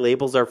feel like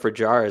labels are for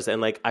jars,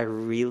 and like I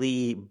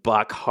really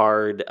buck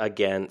hard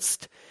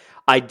against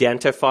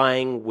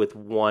identifying with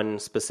one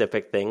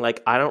specific thing.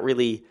 Like I don't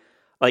really,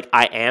 like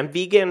I am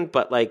vegan,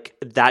 but like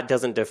that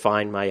doesn't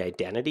define my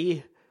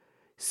identity.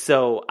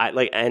 So I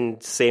like,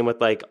 and same with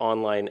like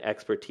online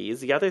expertise.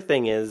 The other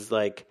thing is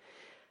like,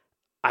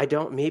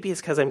 maybe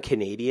it's because I'm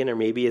Canadian, or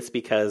maybe it's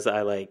because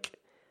I like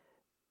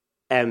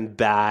am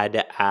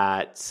bad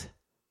at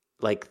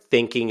like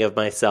thinking of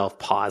myself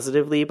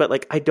positively, but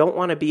like I don't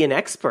want to be an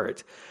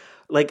expert,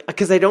 like,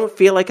 because I don't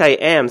feel like I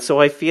am. So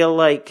I feel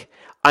like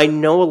I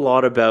know a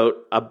lot about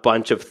a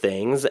bunch of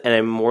things and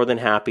I'm more than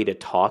happy to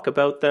talk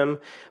about them,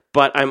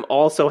 but I'm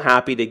also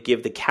happy to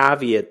give the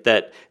caveat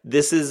that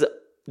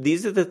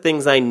these are the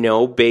things I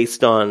know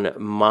based on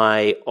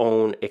my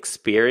own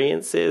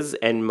experiences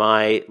and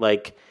my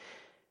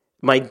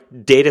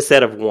data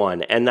set of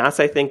one. And that's,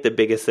 I think, the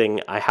biggest thing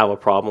I have a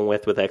problem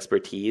with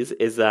expertise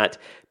is that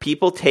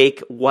people take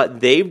what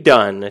they've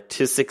done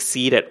to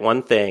succeed at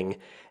one thing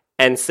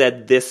and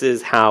said, this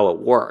is how it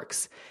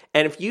works.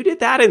 And if you did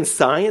that in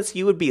science,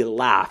 you would be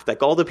laughed.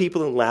 Like all the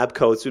people in lab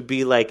coats would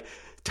be like,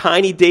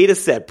 tiny data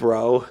set,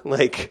 bro.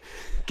 Like,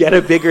 get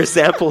a bigger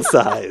sample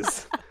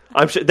size.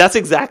 I'm sure that's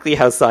exactly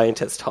how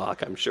scientists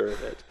talk. I'm sure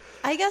of it.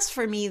 I guess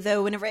for me,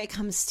 though, whenever it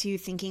comes to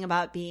thinking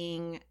about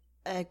being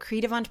a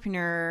creative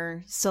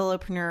entrepreneur,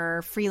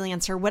 solopreneur,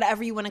 freelancer,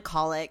 whatever you want to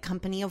call it,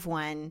 company of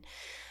one,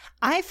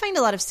 I find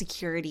a lot of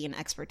security in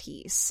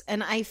expertise.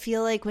 And I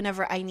feel like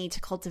whenever I need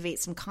to cultivate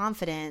some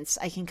confidence,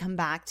 I can come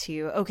back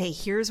to, okay,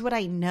 here's what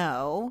I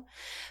know.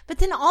 But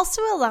then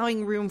also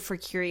allowing room for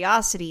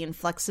curiosity and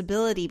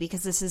flexibility,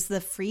 because this is the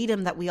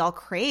freedom that we all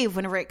crave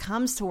whenever it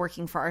comes to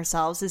working for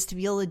ourselves, is to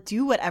be able to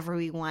do whatever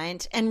we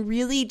want and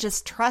really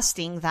just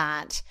trusting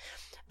that,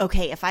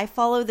 okay, if I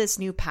follow this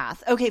new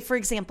path. Okay, for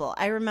example,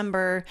 I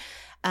remember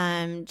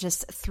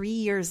just 3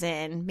 years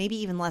in, maybe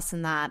even less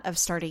than that, of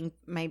starting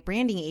my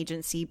branding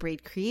agency,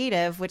 Braid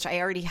Creative, which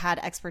I already had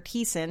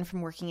expertise in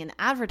from working in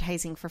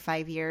advertising for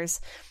 5 years.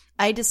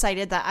 I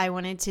decided that I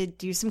wanted to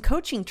do some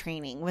coaching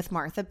training with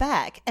Martha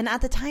Beck. And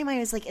at the time I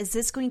was like, is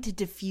this going to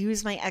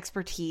diffuse my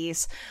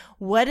expertise?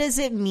 What does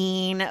it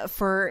mean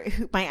for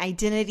my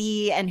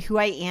identity and who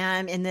I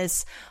am in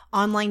this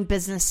online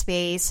business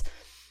space?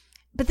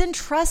 But then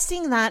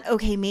trusting that,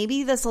 okay,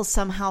 maybe this will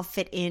somehow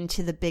fit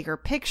into the bigger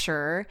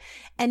picture.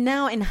 And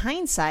now in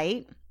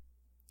hindsight,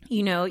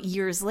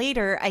 years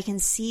later, I can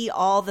see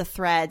all the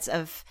threads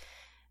of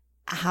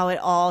how it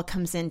all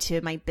comes into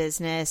my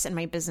business and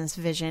my business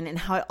vision and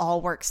how it all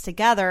works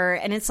together.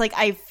 And it's like,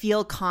 I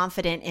feel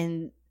confident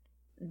in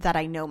that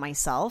I know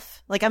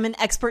myself. Like I'm an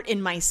expert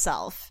in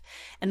myself.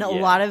 And a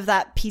lot of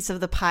that piece of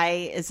the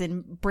pie is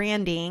in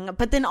branding,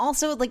 but then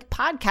also like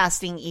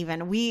podcasting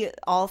even. We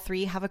all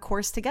three have a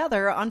course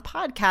together on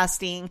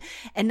podcasting.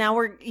 And now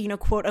we're,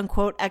 quote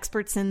unquote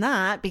experts in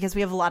that because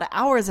we have a lot of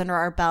hours under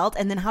our belt.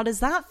 And then how does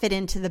that fit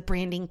into the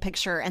branding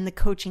picture and the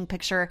coaching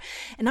picture?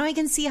 And now I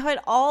can see how it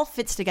all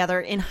fits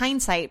together in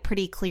hindsight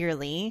pretty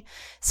clearly.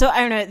 So I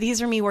don't know.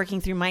 These are me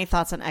working through my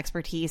thoughts on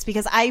expertise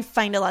because I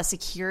find a lot of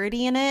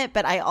security in it,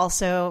 but I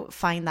also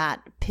find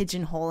that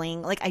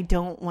pigeonholing, like I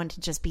don't want to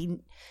just be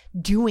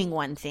doing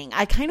one thing.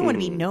 I kind of want to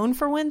be known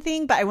for one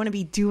thing, but I want to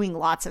be doing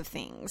lots of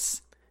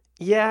things.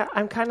 Yeah,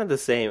 I'm kind of the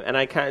same. And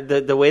I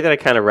the way that I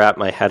kind of wrap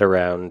my head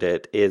around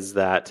it is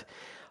that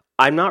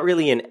I'm not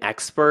really an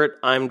expert.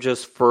 I'm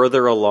just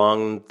further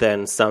along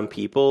than some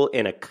people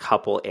in a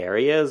couple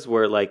areas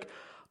where like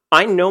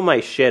I know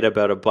my shit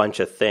about a bunch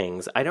of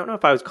things. I don't know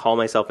if I would call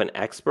myself an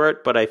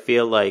expert, but I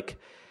feel like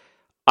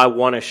I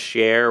want to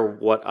share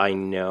what I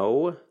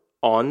know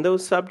on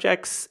those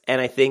subjects.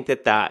 And I think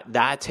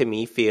that to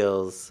me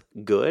feels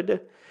good.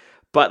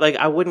 But like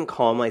I wouldn't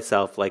call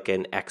myself like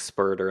an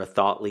expert or a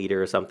thought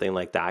leader or something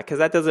like that, because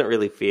that doesn't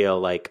really feel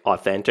like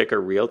authentic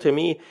or real to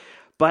me.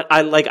 But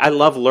I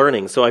love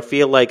learning. So I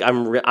feel like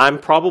I'm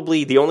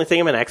probably the only thing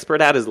I'm an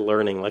expert at is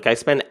learning. Like I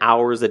spend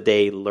hours a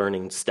day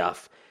learning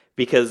stuff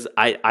because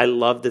I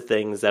love the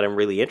things that I'm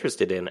really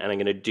interested in, and I'm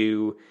going to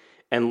do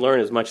and learn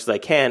as much as I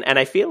can. And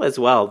I feel as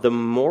well, the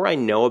more I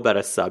know about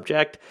a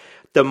subject,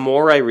 the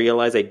more I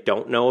realize I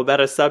don't know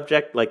about a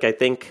subject. Like I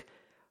think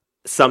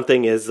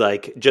something is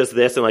like just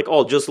this and like,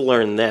 oh, just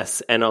learn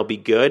this and I'll be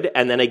good.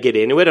 And then I get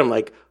into it. I'm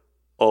like,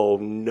 oh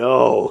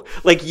no,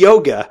 like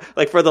yoga.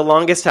 Like for the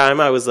longest time,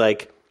 I was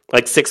like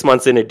 6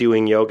 months into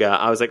doing yoga,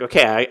 I was like,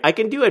 okay, I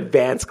can do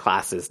advanced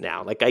classes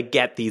now. Like I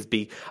get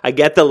I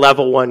get the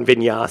level 1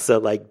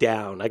 vinyasa like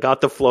down. I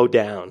got the flow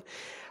down.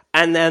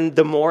 And then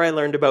the more I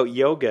learned about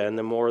yoga and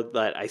the more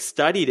that I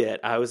studied it,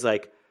 I was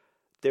like,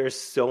 there's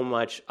so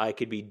much I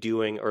could be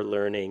doing or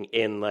learning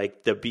in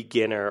like the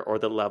beginner or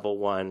the level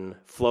 1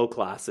 flow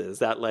classes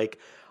that like,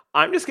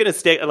 I'm just going to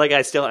stay, like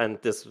and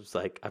this was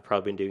like, I've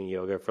probably been doing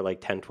yoga for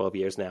like 10, 12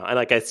 years now. And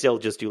like, I still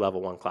just do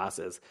level 1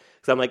 classes.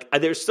 So I'm like,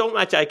 there's so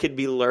much I could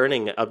be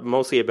learning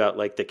mostly about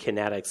like the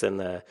kinetics and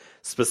the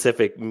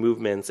specific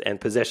movements and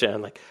position.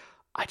 I'm like,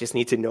 I just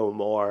need to know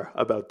more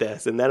about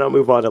this. And then I'll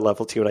move on to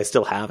level 2 and I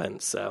still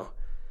haven't. So.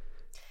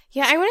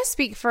 Yeah, I want to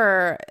speak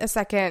for a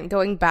second,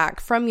 going back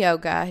from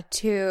yoga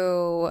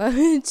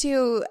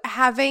to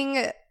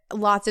having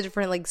lots of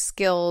different like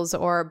skills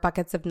or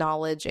buckets of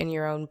knowledge in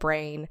your own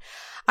brain.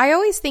 I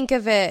always think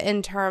of it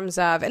in terms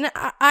of, and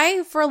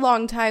I for a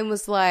long time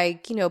was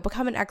like,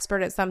 become an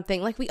expert at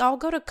something. Like we all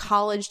go to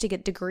college to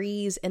get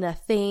degrees in a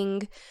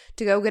thing,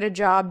 to go get a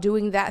job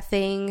doing that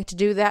thing, to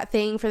do that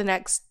thing for the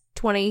next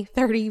 20,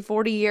 30,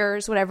 40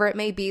 years, whatever it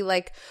may be.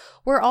 Like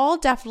we're all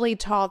definitely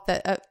taught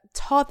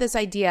this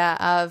idea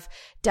of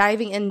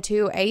diving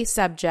into a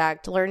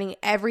subject, learning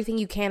everything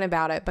you can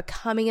about it,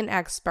 becoming an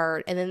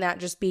expert, and then that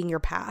just being your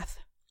path.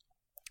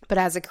 But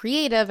as a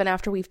creative, and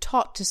after we've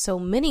talked to so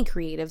many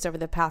creatives over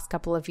the past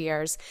couple of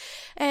years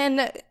and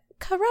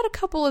read a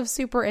couple of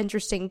super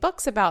interesting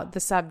books about the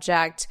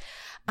subject,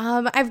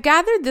 I've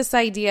gathered this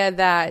idea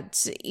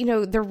that,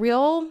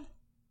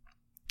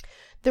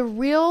 the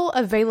real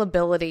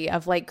availability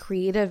of like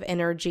creative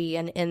energy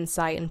and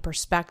insight and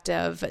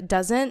perspective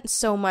doesn't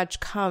so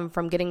much come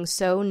from getting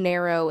so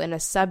narrow in a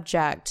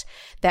subject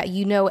that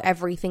you know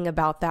everything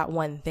about that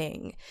one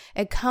thing.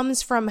 It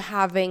comes from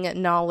having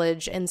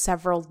knowledge in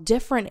several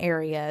different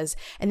areas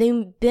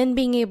and then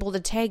being able to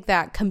take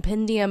that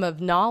compendium of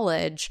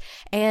knowledge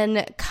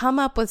and come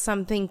up with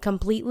something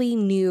completely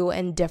new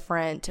and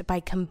different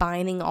by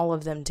combining all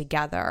of them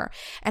together.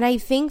 And I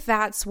think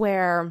that's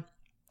where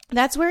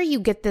that's where you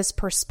get this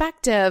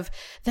perspective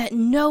that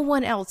no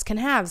one else can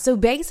have. So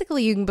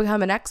basically you can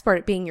become an expert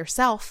at being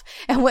yourself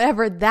and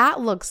whatever that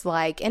looks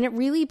like. And it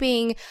really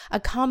being a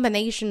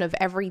combination of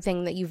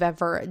everything that you've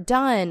ever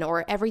done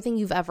or everything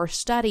you've ever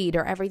studied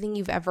or everything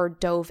you've ever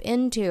dove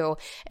into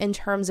in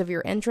terms of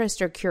your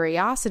interest or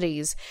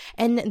curiosities.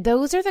 And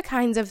those are the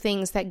kinds of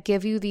things that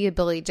give you the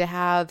ability to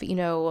have,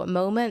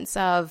 moments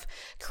of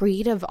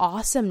creative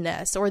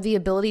awesomeness or the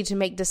ability to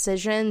make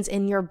decisions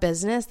in your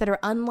business that are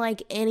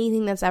unlike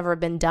anything that's ever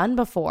been done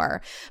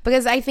before.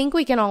 Because I think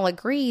we can all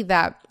agree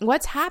that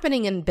what's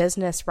happening in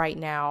business right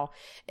now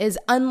is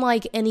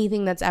unlike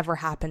anything that's ever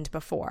happened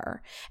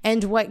before.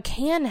 And what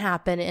can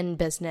happen in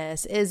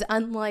business is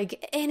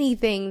unlike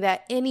anything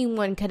that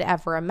anyone could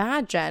ever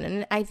imagine.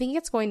 And I think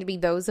it's going to be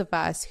those of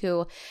us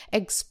who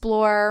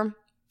explore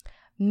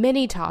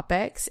many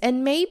topics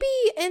and maybe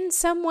in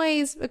some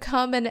ways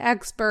become an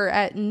expert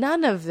at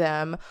none of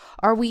them.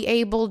 Are we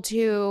able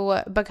to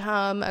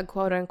become a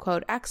quote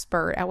unquote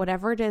expert at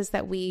whatever it is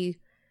that we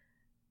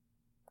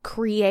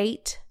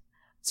create?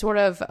 Sort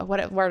of,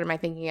 what word am I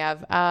thinking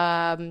of?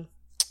 I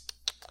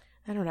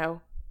don't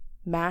know.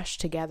 Mash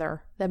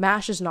together. The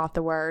mash is not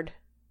the word,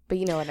 but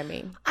you know what I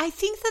mean. I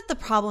think that the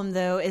problem,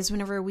 though, is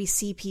whenever we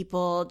see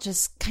people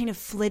just kind of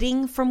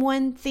flitting from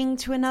one thing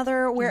to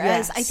another,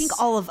 whereas I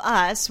think all of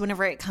us,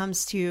 whenever it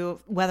comes to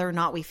whether or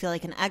not we feel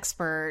like an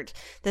expert,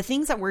 the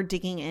things that we're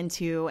digging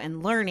into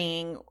and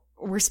learning,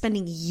 we're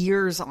spending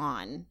years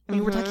on. I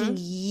mean, we're talking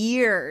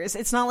years.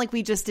 It's not like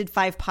we just did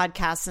 5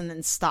 podcasts and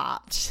then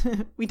stopped.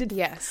 We did.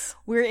 Yes.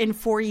 We're in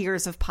 4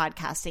 years of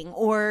podcasting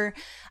or,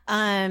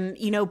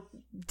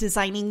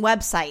 designing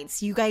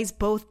websites. You guys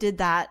both did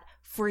that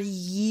for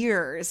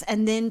years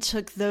and then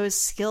took those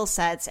skill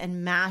sets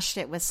and mashed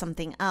it with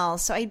something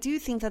else. So I do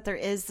think that there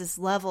is this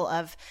level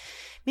of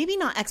maybe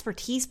not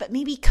expertise, but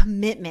maybe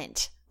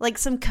commitment, like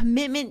some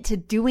commitment to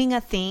doing a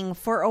thing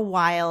for a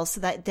while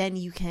so that then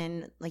you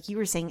can, like you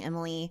were saying,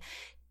 Emily,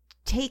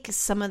 take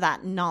some of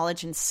that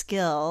knowledge and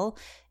skill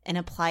and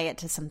apply it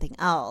to something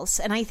else.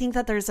 And I think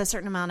that there's a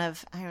certain amount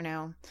of, I don't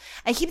know,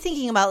 I keep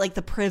thinking about like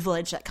the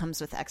privilege that comes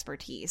with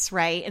expertise,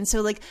 right? And so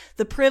like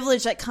the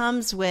privilege that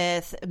comes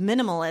with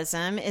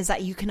minimalism is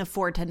that you can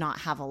afford to not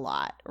have a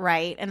lot,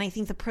 right? And I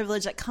think the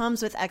privilege that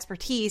comes with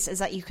expertise is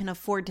that you can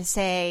afford to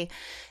say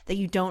that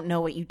you don't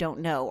know what you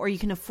don't know, or you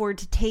can afford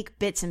to take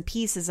bits and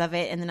pieces of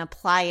it and then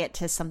apply it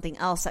to something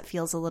else that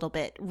feels a little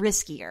bit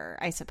riskier,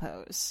 I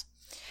suppose.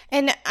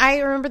 And I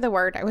remember the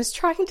word I was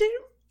trying to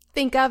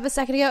think of a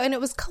second ago, and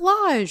it was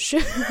collage.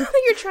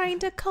 You're trying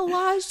to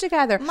collage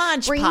together.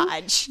 Mod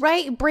Podge.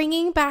 Right?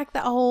 Bringing back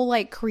the whole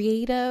like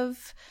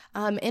creative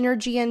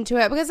energy into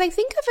it, because I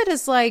think of it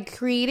as like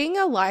creating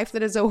a life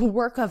that is a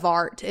work of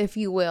art, if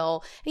you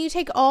will. And you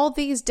take all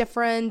these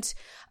different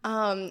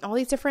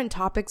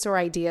topics or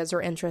ideas or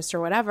interests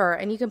or whatever,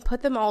 and you can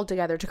put them all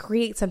together to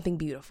create something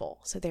beautiful.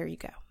 So there you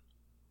go.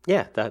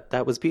 Yeah,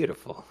 that was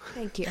beautiful.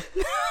 Thank you.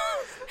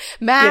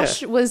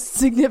 MASH was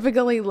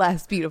significantly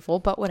less beautiful,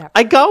 but whatever.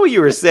 I got what you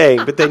were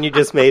saying, but then you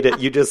just made it,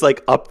 you just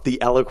like upped the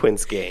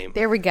eloquence game.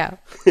 There we go.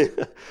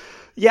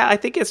 Yeah, I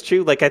think it's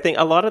true. Like, I think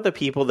a lot of the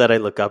people that I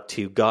look up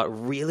to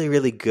got really,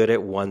 really good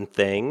at one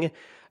thing,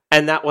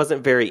 and that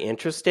wasn't very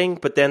interesting,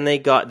 but then they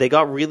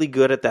got really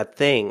good at that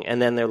thing,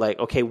 and then they're like,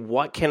 okay,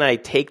 what can I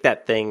take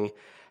that thing,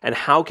 and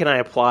how can I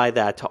apply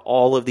that to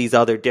all of these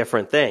other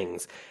different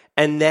things?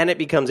 And then it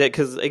becomes it,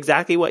 because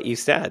exactly what you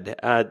said,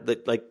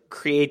 like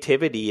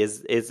creativity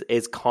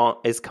is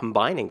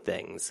combining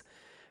things,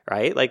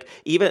 right? Like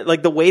even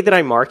like the way that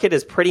I market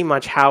is pretty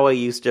much how I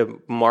used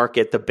to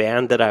market the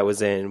band that I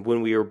was in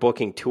when we were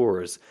booking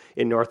tours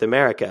in North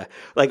America.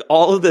 Like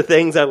all of the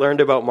things I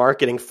learned about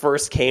marketing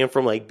first came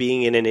from like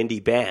being in an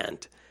indie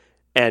band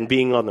and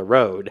being on the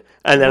road,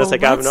 and then it's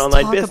like I have an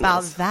online business.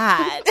 Let's talk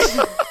about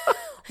that.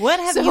 What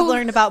have you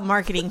learned about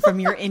marketing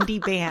from your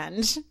indie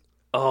band?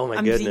 Oh my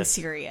goodness. I'm being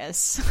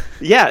serious.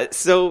 Yeah,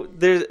 so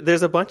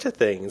there's a bunch of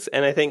things,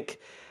 and I think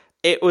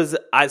it was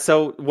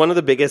so one of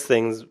the biggest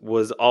things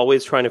was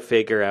always trying to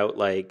figure out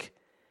like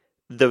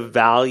the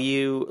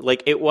value.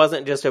 Like it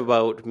wasn't just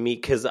about me,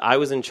 because I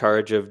was in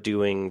charge of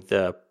doing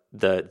the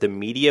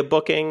media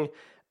booking,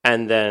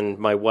 and then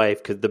my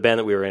wife, because the band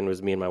that we were in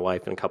was me and my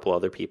wife and a couple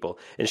other people,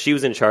 and she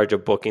was in charge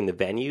of booking the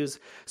venues.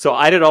 So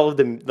I did all of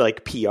the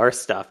like PR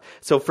stuff.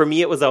 So for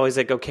me, it was always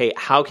like, okay,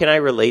 how can I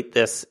relate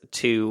this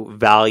to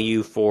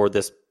value for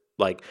this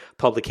like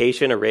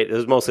publication or radio? It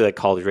was mostly like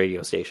college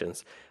radio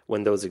stations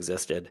when those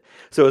existed.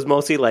 So it was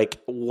mostly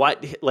like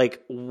what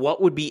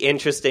would be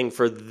interesting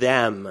for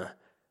them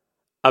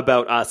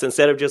about us,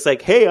 instead of just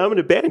like, hey, I'm in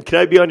a band, can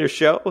I be on your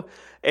show?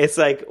 It's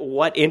like,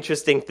 what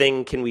interesting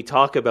thing can we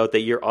talk about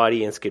that your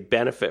audience could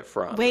benefit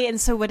from? Wait,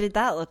 and so what did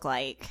that look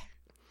like?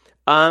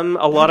 A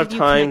lot of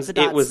times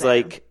it was there?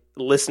 Like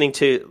listening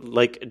to,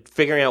 like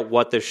figuring out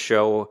what the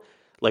show,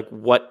 like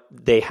what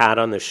they had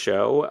on the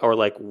show, or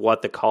like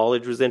what the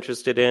college was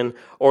interested in,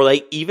 or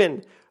like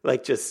even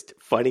like just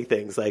funny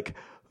things like,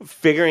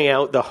 figuring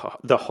out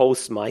the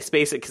host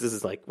MySpace, because this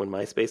is like when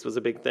MySpace was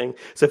a big thing.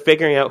 So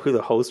figuring out who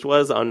the host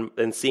was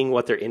and seeing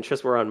what their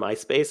interests were on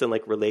MySpace and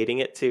like relating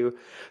it to.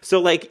 So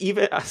like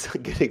even that's a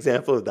good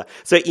example of that.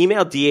 So I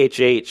emailed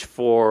DHH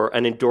for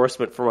an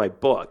endorsement for my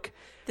book.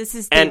 This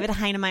is David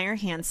Heinemeier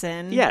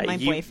Hansen, my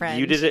boyfriend.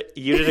 You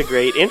did a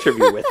great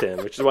interview with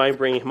him, which is why I'm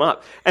bringing him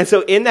up. And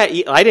so in that,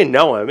 I didn't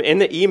know him. In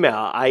the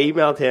email, I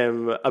emailed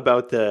him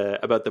about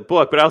the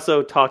book, but I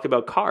also talked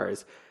about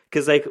cars.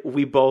 Because, like,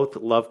 we both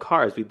love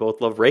cars. We both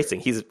love racing.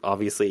 He's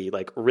obviously,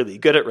 like, really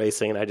good at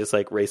racing, and I just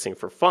like racing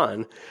for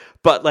fun.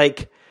 But,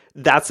 like,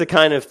 that's the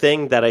kind of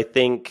thing that I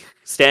think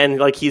Stan,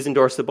 like, he's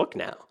endorsed the book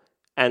now.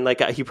 And, like,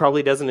 he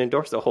probably doesn't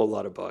endorse a whole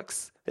lot of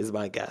books, is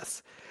my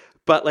guess.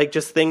 But, like,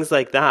 just things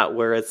like that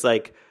where it's,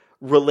 like,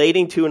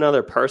 relating to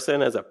another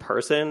person as a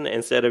person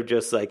instead of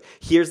just, like,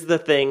 here's the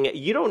thing.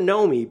 You don't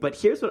know me, but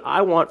here's what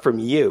I want from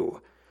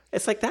you.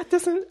 It's like, I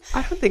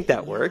don't think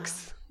that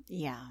works.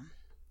 Yeah.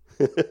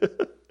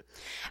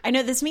 I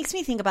know this makes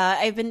me think about,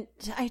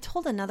 I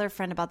told another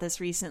friend about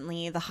this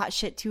recently, the Hot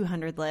Shit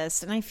 200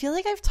 list, and I feel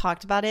like I've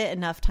talked about it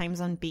enough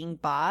times on Being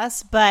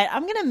Boss, but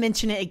I'm going to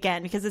mention it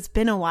again because it's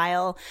been a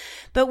while.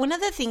 But one of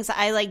the things that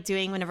I like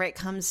doing whenever it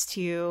comes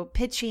to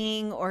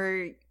pitching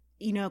or,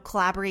 you know,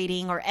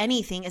 collaborating or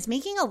anything is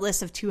making a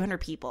list of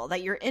 200 people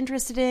that you're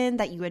interested in,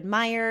 that you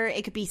admire.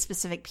 It could be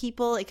specific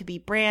people, it could be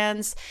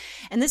brands,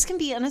 and this can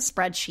be on a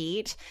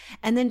spreadsheet,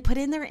 and then put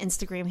in their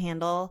Instagram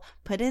handle,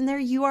 put in their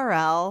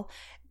URL.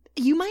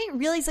 You might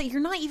realize that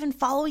you're not even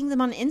following them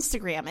on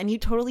Instagram and you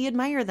totally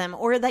admire them,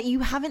 or that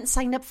you haven't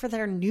signed up for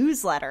their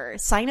newsletter.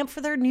 Sign up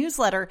for their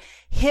newsletter,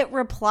 hit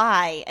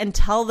reply, and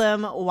tell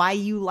them why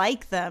you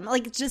like them.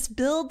 Like, just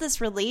build this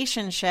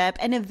relationship,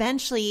 and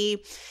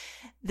eventually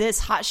this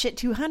Hot Shit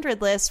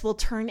 200 list will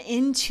turn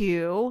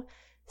into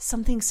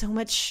something so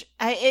much,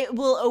 it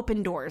will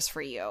open doors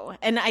for you.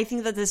 And I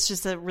think that this is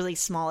just a really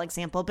small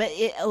example, but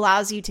it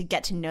allows you to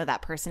get to know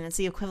that person. It's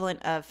the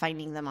equivalent of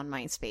finding them on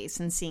MySpace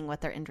and seeing what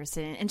they're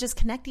interested in and just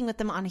connecting with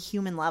them on a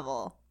human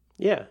level.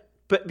 Yeah.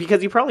 But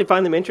because you probably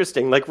find them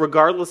interesting, like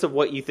regardless of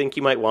what you think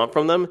you might want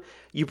from them,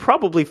 you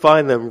probably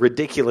find them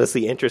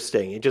ridiculously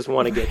interesting. You just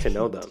want to get to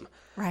know them.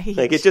 Right.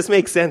 Like, it just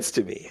makes sense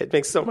to me. It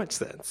makes so much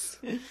sense.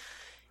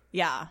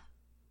 Yeah.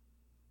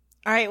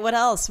 All right, what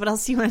else? What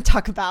else do you want to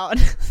talk about?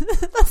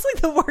 That's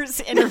like the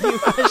worst interview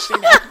question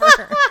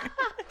ever.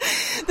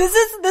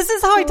 This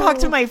is how I talk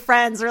to my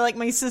friends or like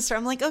my sister.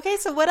 I'm like, okay,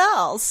 so what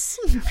else?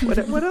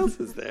 What else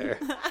is there?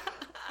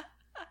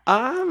 Okay,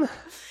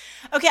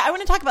 I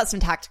want to talk about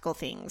some tactical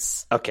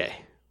things. Okay,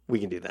 we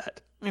can do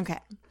that. Okay.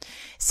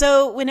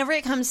 So whenever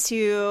it comes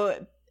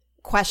to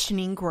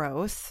questioning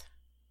growth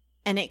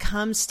and it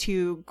comes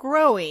to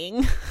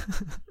growing,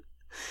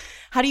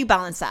 how do you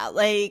balance that?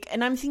 Like,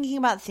 and I'm thinking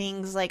about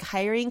things like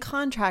hiring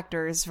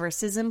contractors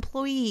versus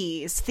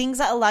employees, things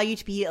that allow you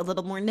to be a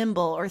little more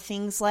nimble, or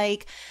things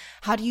like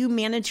how do you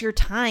manage your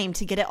time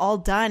to get it all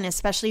done,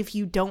 especially if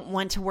you don't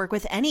want to work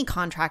with any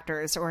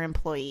contractors or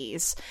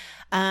employees,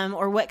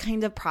 or what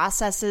kind of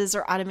processes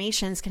or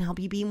automations can help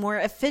you be more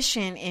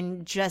efficient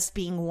in just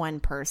being one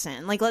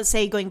person. Like, let's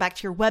say going back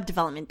to your web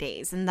development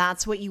days, and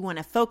that's what you want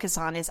to focus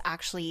on is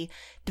actually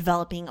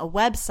developing a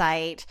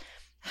website.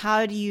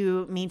 How do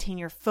you maintain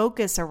your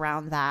focus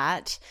around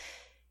that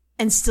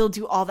and still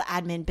do all the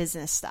admin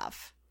business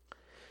stuff?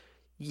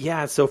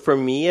 Yeah, so for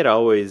me, it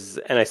always,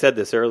 and I said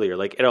this earlier,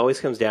 like it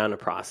always comes down to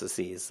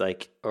processes,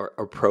 like, or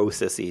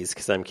processes,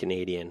 because I'm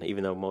Canadian,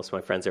 even though most of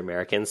my friends are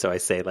American, so I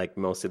say like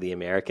most of the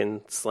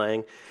American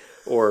slang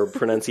or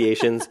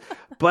pronunciations.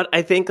 But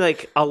I think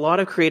like a lot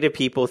of creative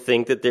people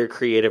think that their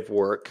creative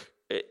work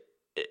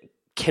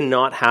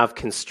cannot have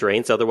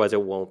constraints, otherwise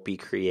it won't be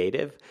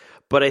creative.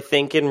 But I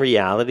think in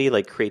reality,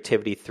 like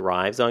creativity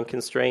thrives on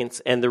constraints.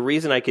 And the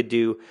reason I could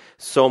do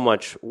so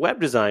much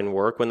web design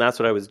work when that's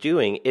what I was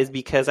doing is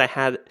because I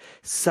had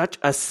such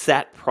a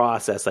set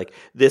process. Like,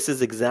 this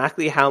is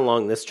exactly how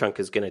long this chunk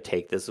is going to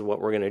take. This is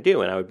what we're going to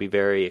do. And I would be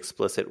very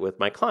explicit with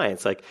my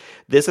clients. Like,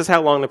 this is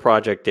how long the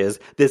project is.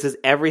 This is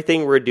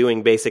everything we're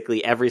doing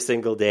basically every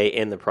single day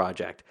in the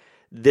project.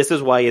 This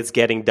is why it's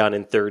getting done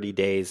in 30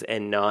 days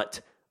and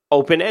not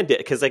open-ended,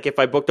 because like if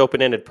I booked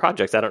open-ended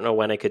projects, I don't know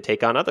when I could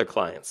take on other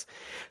clients.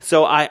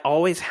 So I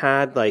always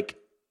had like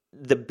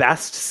the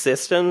best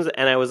systems,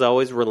 and I was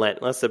always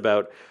relentless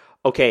about,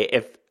 okay,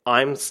 if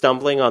I'm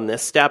stumbling on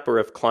this step, or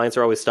if clients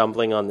are always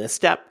stumbling on this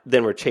step,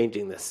 then we're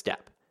changing this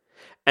step.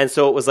 And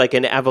so it was like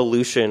an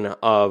evolution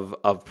of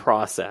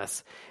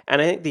process.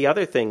 And I think the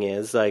other thing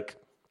is like,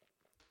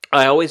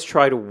 I always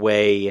try to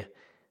weigh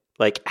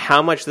like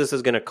how much this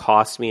is going to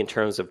cost me in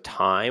terms of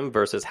time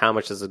versus how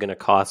much this is going to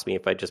cost me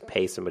if I just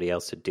pay somebody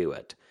else to do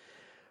it.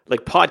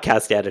 Like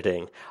podcast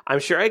editing. I'm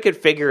sure I could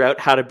figure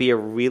out how to be a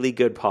really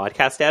good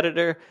podcast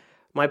editor.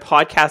 My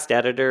podcast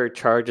editor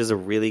charges a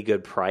really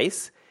good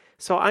price.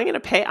 So I'm going to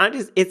pay,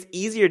 it's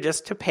easier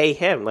just to pay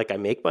him. Like, I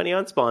make money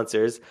on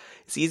sponsors.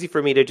 It's easy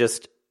for me to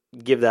just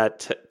give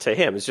that to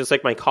him. It's just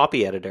like my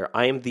copy editor.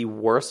 I am the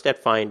worst at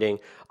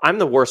I'm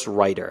the worst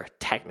writer,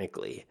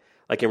 technically.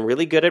 Like, I'm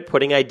really good at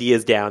putting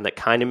ideas down that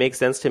kind of make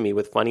sense to me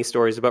with funny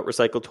stories about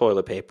recycled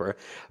toilet paper.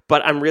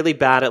 But I'm really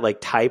bad at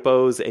like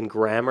typos and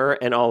grammar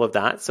and all of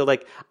that. So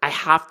like, I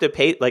have to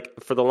pay, like,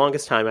 for the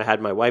longest time I had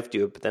my wife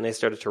do it, but then I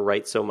started to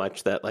write so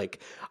much that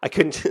like, I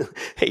couldn't,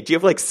 hey, do you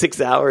have like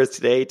 6 hours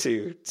today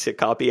to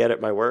copy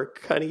edit my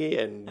work, honey?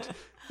 And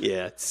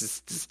yeah, it's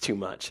just too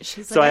much.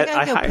 She's so like,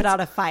 I gotta go put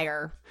out a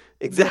fire.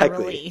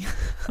 Exactly.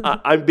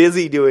 I'm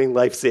busy doing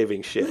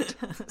life-saving shit.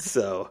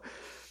 So,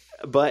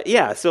 but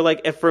yeah, so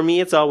like for me,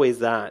 it's always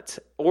that.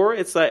 Or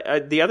it's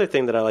like the other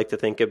thing that I like to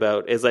think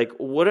about is like,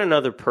 would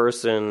another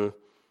person,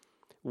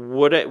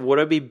 would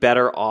it be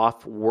better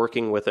off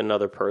working with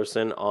another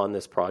person on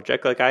this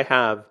project? Like I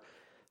have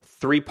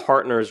 3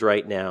 partners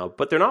right now,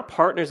 but they're not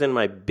partners in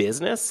my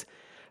business.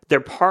 They're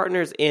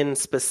partners in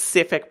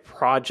specific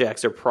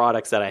projects or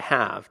products that I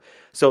have.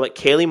 So like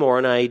Kaylee Moore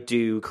and I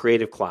do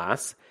creative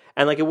class.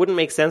 And like, it wouldn't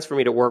make sense for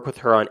me to work with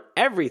her on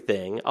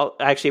everything.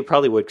 Actually, it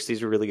probably would because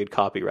she's a really good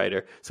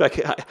copywriter. So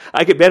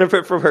I could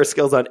benefit from her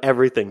skills on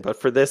everything. But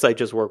for this, I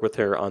just work with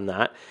her on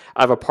that.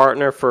 I have a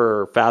partner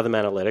for Fathom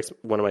Analytics,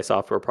 one of my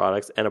software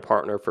products, and a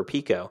partner for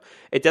Pico.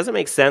 It doesn't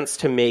make sense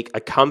to make a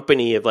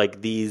company of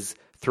like these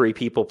 3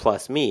 people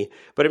plus me,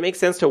 but it makes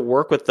sense to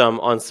work with them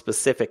on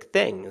specific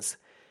things.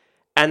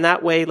 And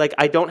that way, like,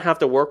 I don't have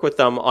to work with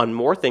them on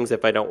more things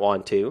if I don't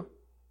want to.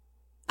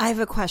 I have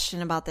a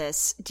question about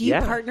this. Do you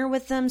partner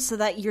with them so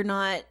that you're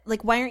not,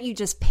 like, why aren't you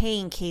just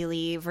paying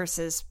Kaylee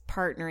versus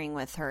partnering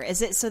with her?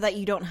 Is it so that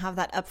you don't have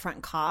that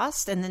upfront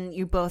cost and then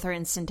you both are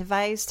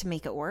incentivized to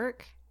make it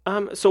work?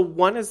 So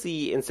one is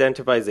the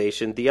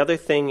incentivization. The other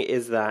thing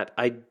is that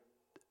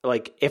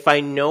if I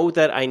know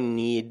that I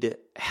need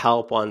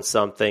help on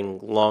something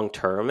long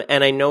term,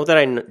 and I know that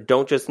I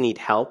don't just need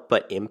help,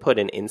 but input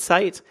and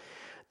insight,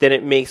 then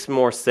it makes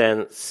more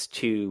sense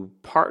to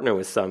partner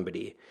with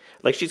somebody.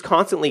 Like, she's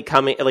constantly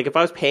coming, like, if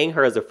I was paying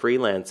her as a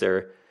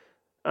freelancer,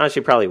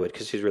 she probably would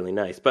because she's really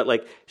nice. But,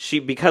 like,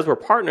 because we're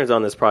partners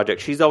on this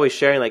project, she's always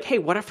sharing, like, hey,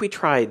 what if we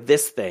try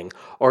this thing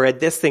or add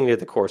this thing to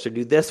the course or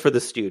do this for the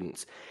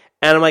students?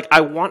 And I'm like,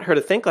 I want her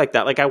to think like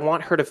that. Like, I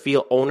want her to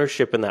feel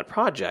ownership in that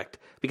project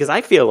because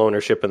I feel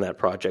ownership in that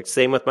project.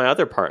 Same with my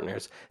other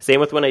partners. Same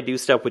with when I do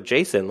stuff with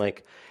Jason.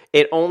 Like,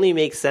 it only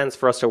makes sense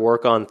for us to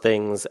work on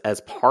things as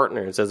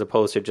partners as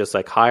opposed to just,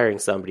 like, hiring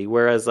somebody.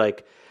 Whereas,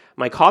 like,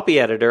 my copy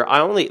editor,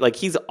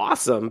 he's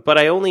awesome, but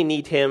I only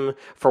need him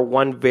for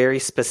one very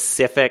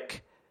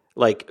specific,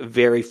 like,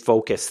 very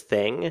focused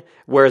thing.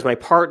 Whereas my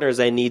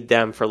partners, I need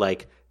them for,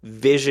 like,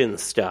 vision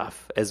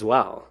stuff as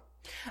well.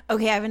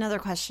 Okay, I have another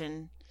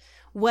question.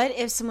 What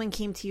if someone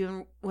came to you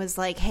and was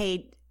like,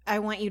 hey, I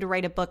want you to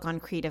write a book on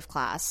creative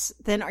class?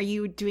 Then are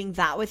you doing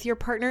that with your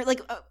partner?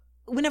 Like,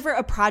 whenever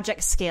a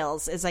project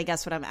scales is, I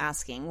guess, what I'm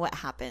asking. What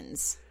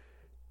happens?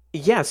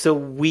 Yeah, so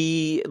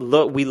we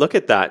look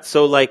at that.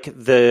 So like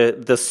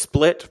the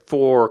split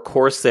for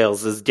course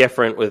sales is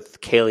different with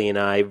Kaylee and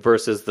I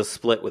versus the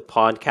split with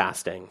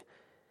podcasting.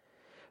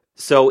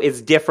 So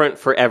it's different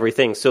for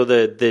everything. So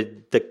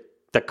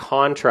the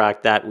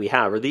contract that we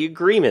have, or the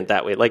agreement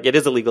that we, like, it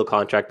is a legal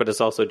contract, but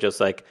it's also just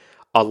like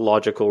a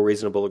logical,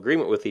 reasonable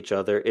agreement with each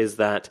other, is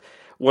that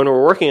when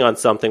we're working on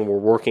something, we're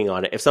working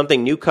on it. If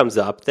something new comes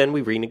up, then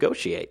we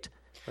renegotiate.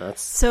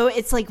 So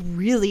it's like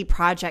really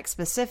project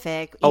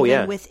specific,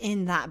 even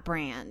within that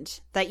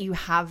brand, that you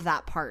have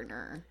that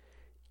partner.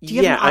 Do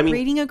you have an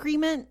operating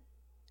agreement?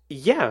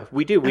 Yeah,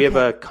 we do. We have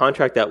a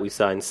contract that we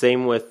sign.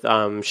 Same with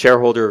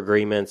shareholder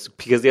agreements,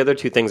 because the other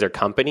 2 things are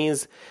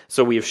companies.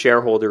 So we have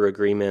shareholder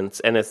agreements,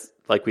 and it's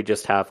like we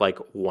just have like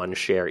 1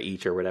 share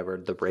each or whatever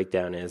the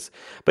breakdown is.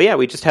 But yeah,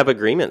 we just have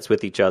agreements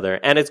with each other.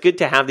 And it's good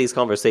to have these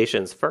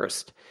conversations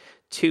first,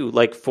 too.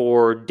 Like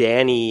for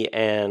Danny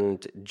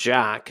and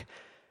Jack,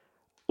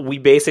 we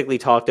basically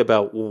talked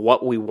about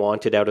what we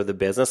wanted out of the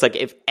business. Like,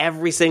 if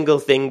every single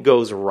thing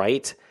goes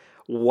right,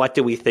 what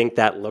do we think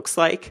that looks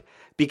like?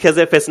 Because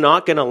if it's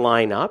not going to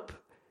line up,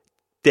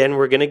 then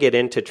we're going to get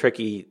into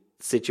tricky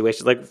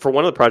situations. Like, for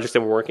one of the projects that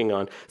we're working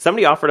on,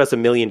 somebody offered us $1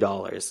 million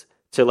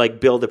to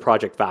like build the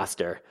project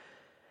faster.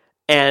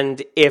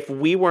 And if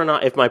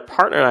my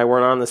partner and I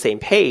weren't on the same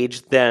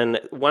page, then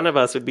one of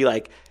us would be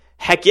like,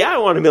 heck yeah, I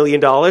want $1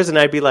 million. And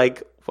I'd be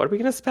like, what are we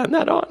going to spend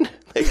that on?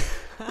 Like,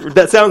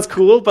 that sounds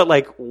cool, but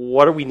like,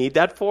 what do we need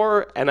that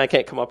for? And I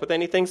can't come up with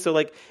anything. So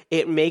like,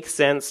 it makes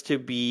sense to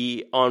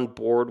be on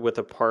board with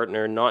a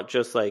partner, not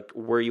just like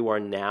where you are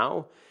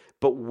now,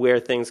 but where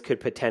things could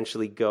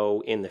potentially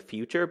go in the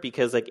future.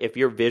 Because like, if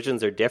your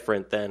visions are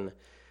different, then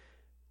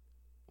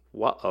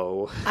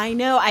I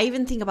know. I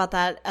even think about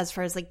that as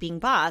far as like being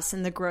boss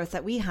and the growth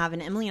that we have. And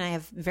Emily and I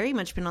have very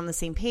much been on the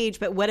same page.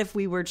 But what if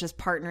we were just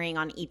partnering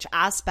on each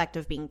aspect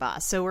of being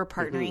boss? So we're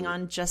partnering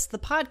on just the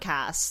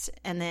podcast,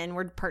 and then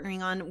we're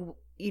partnering on,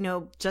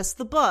 just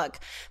the book.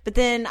 But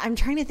then I'm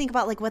trying to think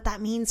about like what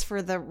that means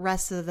for the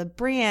rest of the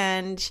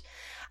brand.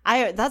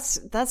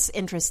 That's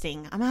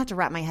interesting. I'm gonna have to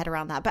wrap my head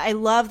around that. But I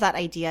love that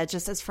idea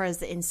just as far as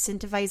the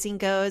incentivizing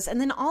goes. And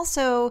then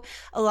also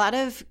a lot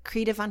of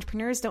creative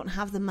entrepreneurs don't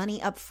have the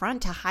money up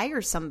front to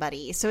hire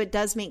somebody. So it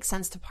does make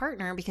sense to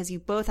partner because you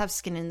both have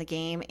skin in the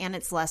game and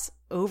it's less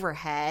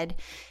overhead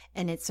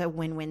and it's a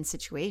win-win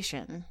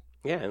situation.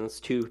 Yeah, and it's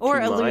two or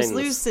a minds.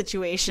 lose-lose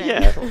situation.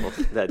 Yeah,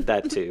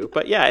 that too.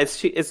 But yeah,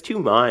 it's two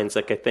minds.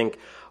 Like I think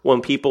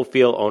when people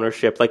feel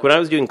ownership, like when I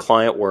was doing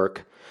client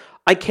work,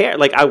 I care.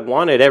 Like I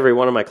wanted every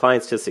one of my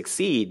clients to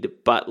succeed,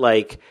 but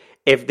like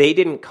if they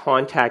didn't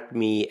contact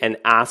me and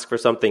ask for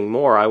something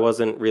more, I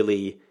wasn't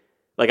really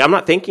like I'm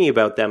not thinking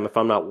about them if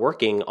I'm not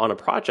working on a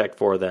project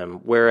for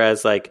them.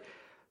 Whereas like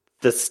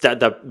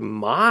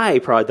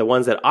the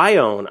ones that I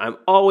own, I'm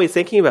always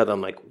thinking about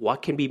them. Like,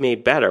 what can be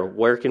made better?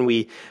 Where can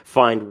we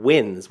find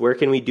wins? Where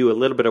can we do a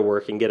little bit of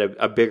work and get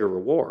a bigger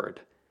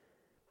reward?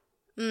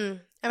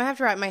 I'm gonna have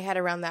to wrap my head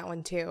around that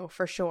one too,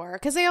 for sure.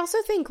 Because I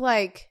also think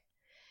like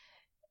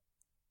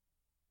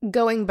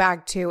going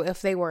back to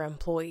if they were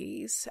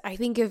employees, I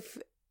think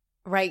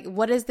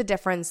what is the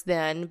difference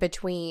then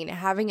between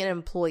having an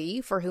employee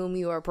for whom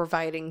you are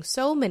providing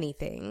so many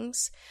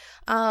things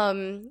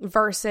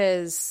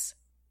versus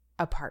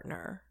a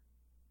partner?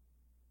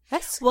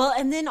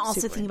 And then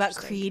also think about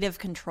creative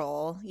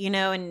control,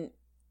 and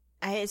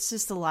it's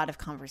just a lot of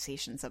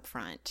conversations up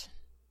front.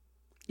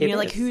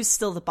 Like who's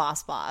still the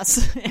boss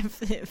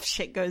if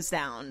shit goes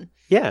down.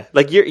 Yeah,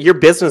 like you're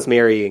business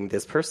marrying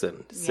this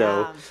person.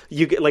 So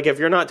you get like if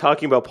you're not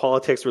talking about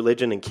politics,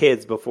 religion, and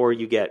kids before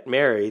you get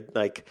married,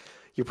 like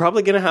you're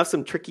probably going to have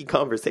some tricky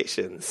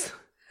conversations.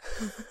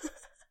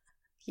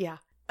 Yeah.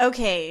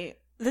 Okay,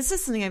 this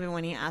is something I've been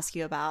wanting to ask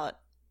you about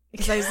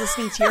because I was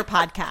listening to your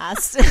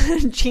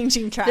podcast,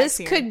 changing tracks.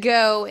 This could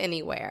go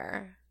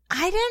anywhere.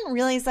 I didn't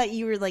realize that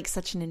you were like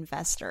such an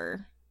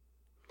investor.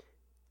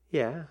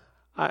 Yeah.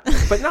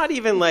 But not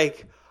even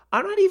like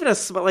I'm not even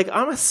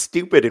I'm a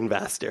stupid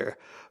investor,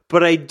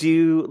 but I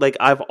do like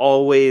I've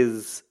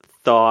always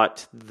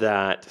thought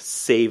that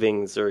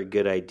savings are a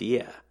good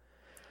idea.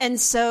 And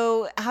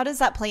so how does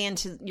that play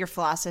into your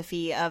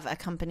philosophy of a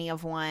company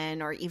of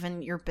one or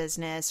even your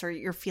business or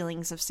your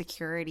feelings of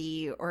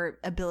security or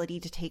ability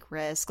to take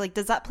risk? Like,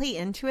 does that play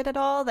into it at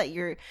all that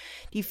do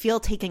you feel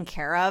taken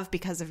care of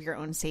because of your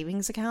own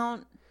savings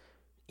account?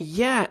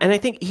 Yeah. And I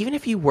think even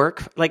if you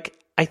work, like,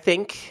 I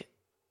think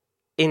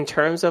in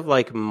terms of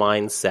like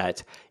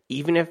mindset,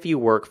 even if you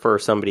work for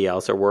somebody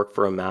else or work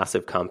for a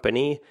massive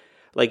company,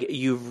 like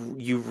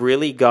you've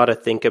really got to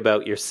think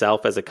about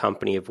yourself as a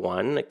company of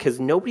one because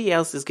nobody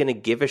else is going to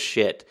give a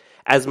shit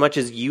as much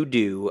as you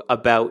do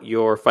about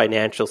your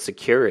financial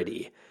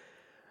security,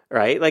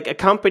 right? Like a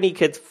company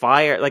could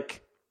fire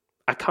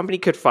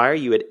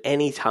you at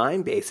any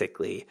time,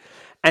 basically.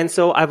 And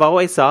so I've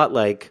always thought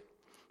like,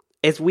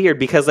 it's weird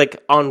because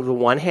like on the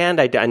one hand,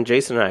 and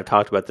Jason and I have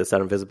talked about this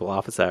on Invisible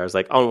Office Hours,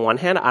 like on one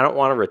hand, I don't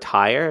want to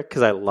retire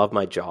because I love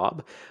my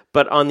job.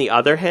 But on the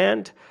other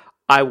hand,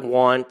 I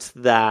want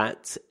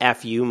that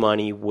FU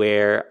money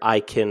where I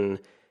can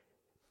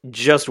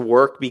just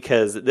work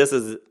because this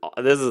is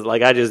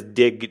like I just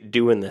dig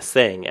doing this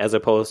thing as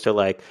opposed to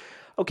like,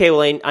 okay,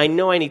 well, I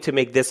know I need to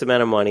make this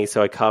amount of money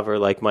so I cover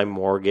like my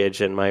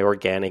mortgage and my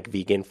organic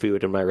vegan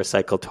food and my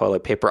recycled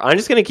toilet paper. I'm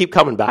just going to keep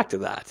coming back to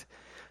that.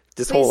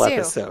 Whole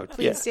episode.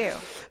 Please do.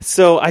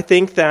 So I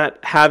think that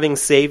having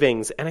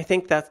savings, and I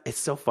think that it's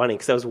so funny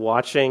because I was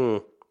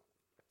watching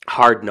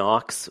Hard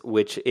Knocks,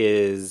 which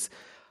is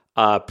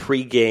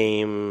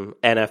pre-game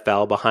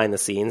NFL behind the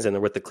scenes, and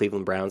they're with the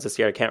Cleveland Browns this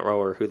year. I can't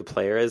remember who the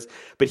player is,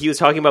 but he was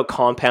talking about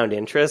compound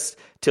interest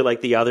to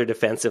like the other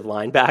defensive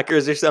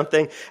linebackers or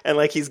something. And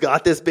like he's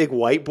got this big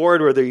whiteboard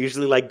where they're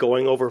usually like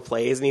going over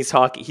plays, and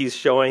he's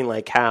showing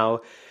like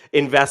how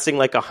investing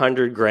like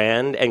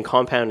 $100,000 and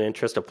compound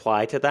interest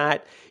apply to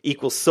that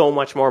equals so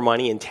much more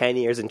money in 10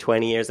 years and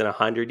 20 years and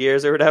 100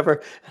 years or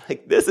whatever.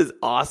 Like, this is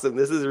awesome.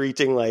 This is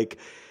reaching like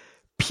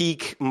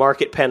peak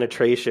market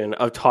penetration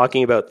of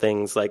talking about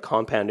things like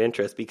compound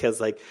interest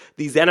because like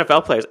these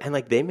NFL players and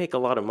like they make a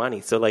lot of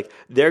money. So like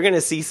they're going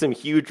to see some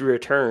huge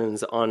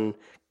returns on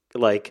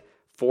like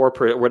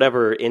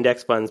whatever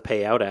index funds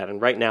pay out at.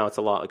 And right now it's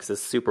a lot because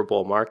it's a Super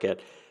Bowl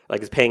market. Like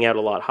it's paying out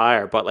a lot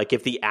higher. But like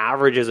if the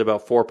average is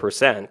about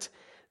 4%,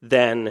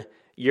 then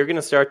you're going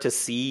to start to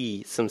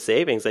see some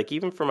savings. Like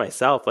even for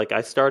myself, like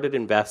I started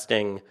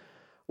investing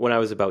when I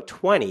was about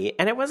 20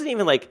 and it wasn't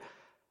even like,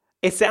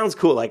 it sounds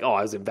cool. Like, oh,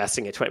 I was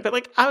investing at 20, but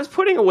like I was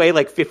putting away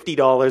like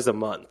 $50 a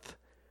month.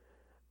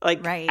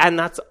 Like, right. And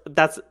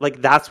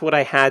that's what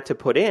I had to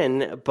put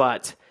in.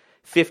 But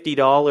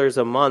 $50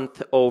 a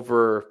month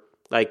over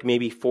like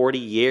maybe 40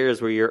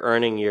 years where you're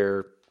earning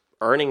your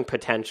earning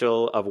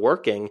potential of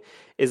working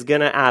is going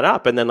to add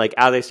up. And then like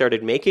as I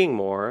started making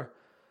more,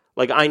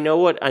 like I know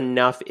what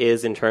enough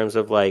is in terms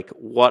of like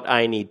what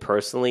I need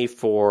personally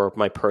for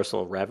my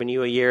personal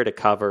revenue a year to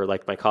cover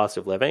like my cost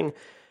of living.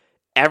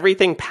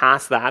 Everything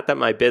past that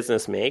my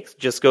business makes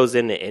just goes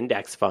into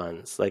index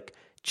funds, like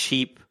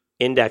cheap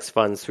index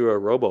funds through a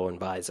robo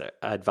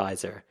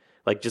advisor.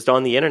 Like just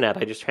on the internet,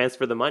 I just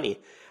transfer the money.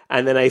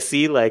 And then I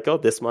see like, oh,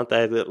 this month I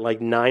had like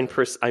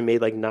 9%, I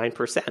made like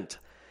 9%.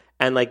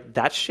 And like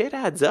that shit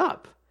adds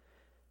up.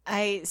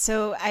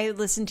 So I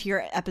listened to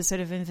your episode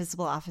of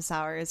Invisible Office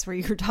Hours where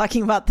you were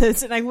talking about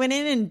this, and I went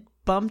in and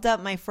bumped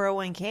up my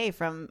 401k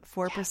from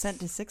 4%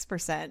 to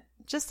 6%,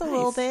 just a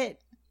little bit.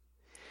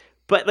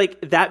 But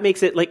like that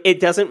makes it like, it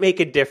doesn't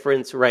make a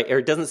difference, right? Or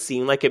it doesn't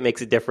seem like it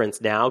makes a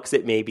difference now because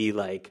it may be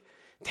like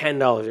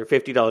 $10 or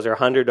 $50 or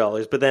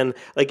 $100. But then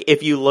like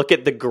if you look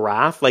at the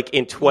graph, like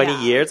in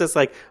 20 years, it's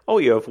like, oh,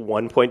 you have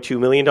 $1.2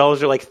 million or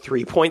like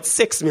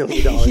 $3.6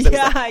 million.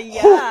 Yeah.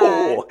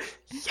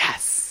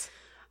 Yes.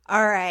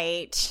 All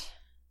right.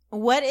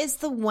 What is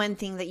the one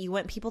thing that you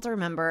want people to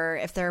remember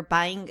if they're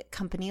buying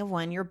Company of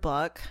One, your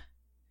book?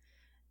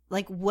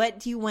 Like, what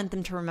do you want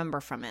them to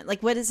remember from it?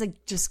 Like, what is a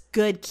just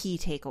good key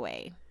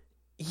takeaway?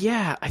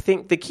 Yeah, I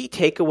think the key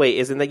takeaway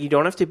isn't that you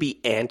don't have to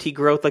be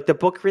anti-growth. Like, the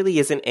book really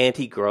isn't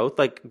anti-growth.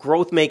 Like,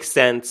 growth makes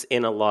sense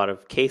in a lot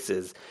of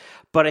cases.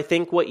 But I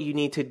think what you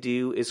need to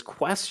do is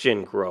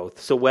question growth.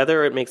 So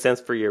whether it makes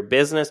sense for your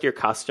business, your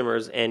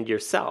customers, and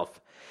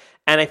yourself.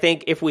 And I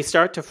think if we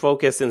start to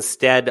focus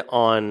instead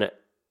on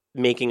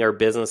making our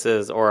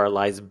businesses or our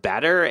lives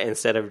better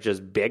instead of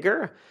just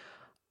bigger,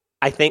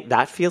 I think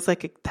that feels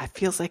like a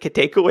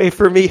takeaway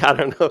for me. I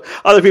don't know.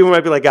 Other people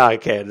might be like, oh,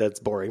 okay, that's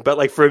boring. But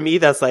like for me,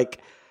 that's like,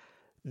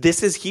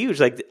 this is huge.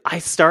 Like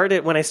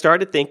when I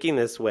started thinking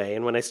this way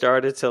and when I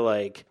started to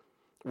like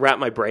wrap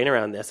my brain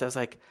around this, I was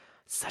like,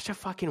 such a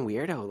fucking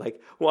weirdo.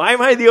 Like, why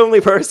am I the only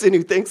person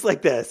who thinks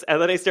like this?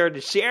 And then I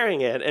started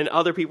sharing it and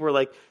other people were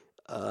like,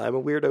 I'm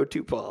a weirdo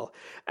too, Paul.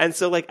 And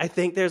so like, I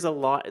think there's a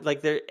lot,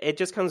 like it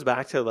just comes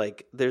back to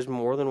like, there's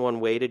more than one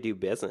way to do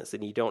business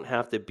and you don't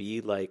have to be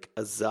like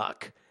a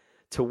Zuck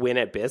to win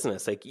at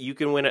business. Like you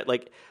can win at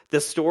like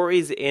the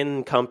stories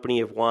in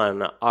Company of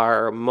One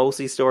are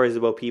mostly stories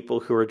about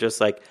people who are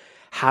just like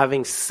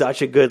having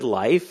such a good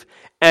life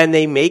and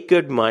they make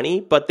good money,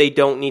 but they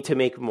don't need to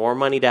make more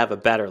money to have a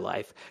better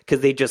life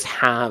because they just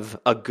have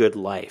a good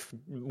life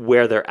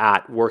where they're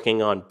at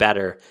working on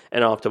better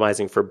and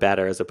optimizing for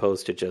better as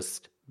opposed to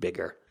just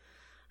bigger.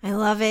 I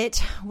love it.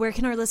 Where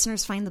can our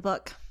listeners find the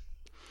book?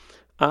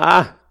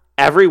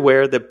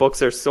 Everywhere that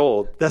books are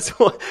sold. That's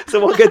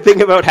one good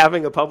thing about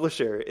having a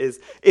publisher is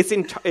it's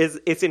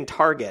in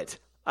Target.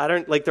 I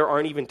don't like there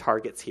aren't even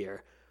Targets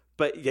here,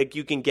 but like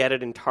you can get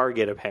it in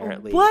Target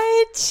apparently.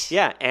 What?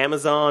 Yeah,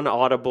 Amazon,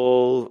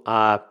 Audible,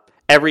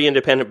 every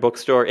independent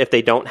bookstore. If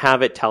they don't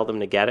have it, tell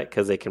them to get it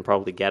because they can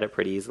probably get it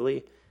pretty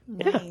easily.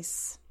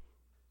 Nice.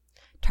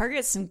 Yeah.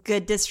 Target's some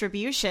good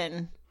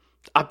distribution.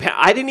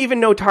 I didn't even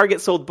know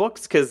Target sold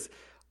books because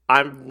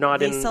I'm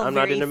not in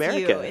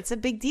America. Few. It's a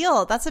big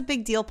deal. That's a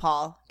big deal,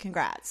 Paul.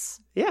 Congrats.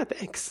 Yeah,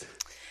 thanks.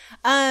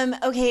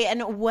 Okay,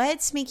 and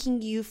what's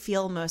making you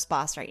feel most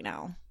boss right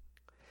now?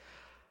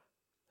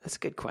 That's a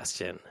good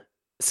question.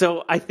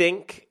 So I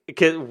think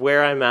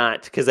where I'm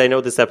at, because I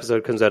know this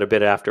episode comes out a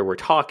bit after we're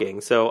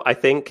talking. So I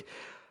think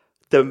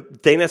the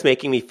thing that's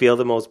making me feel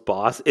the most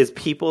boss is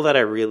people that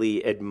I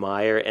really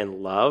admire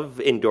and love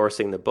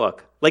endorsing the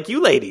book. Like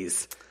you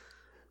ladies.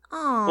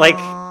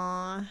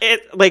 Aww.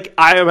 Like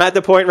I am at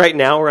the point right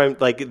now where I'm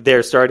like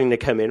they're starting to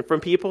come in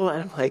from people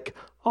and I'm like,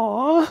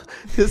 aw,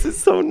 this is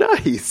so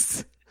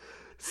nice.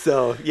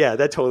 So yeah,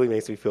 that totally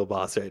makes me feel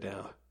boss right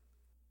now.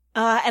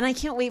 And I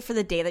can't wait for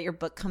the day that your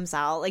book comes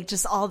out. Like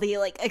just all the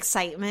like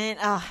excitement.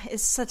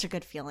 It's such a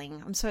good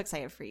feeling. I'm so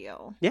excited for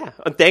you. Yeah,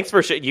 and thanks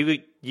for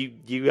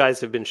you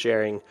guys have been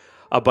sharing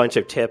a bunch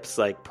of tips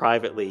like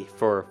privately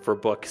for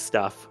book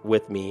stuff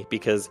with me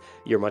because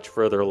you're much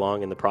further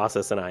along in the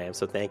process than I am.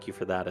 So thank you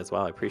for that as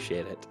well. I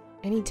appreciate it.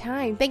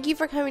 Anytime. Thank you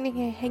for coming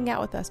to hang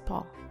out with us,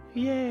 Paul.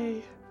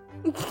 Yay.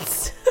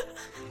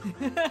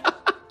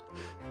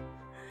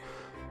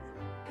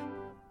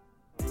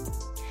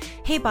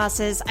 Hey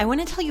bosses, I want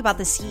to tell you about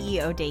the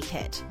CEO Day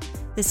Kit.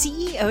 The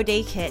CEO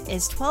Day Kit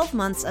is 12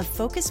 months of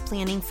focused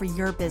planning for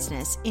your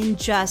business in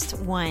just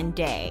one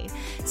day.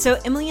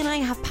 So Emily and I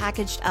have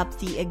packaged up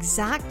the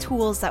exact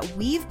tools that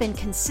we've been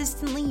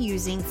consistently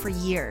using for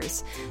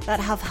years that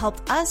have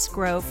helped us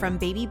grow from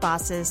baby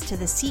bosses to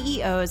the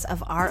CEOs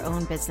of our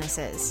own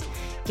businesses.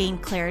 Gain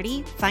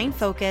clarity, find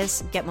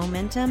focus, get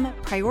momentum,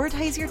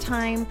 prioritize your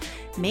time,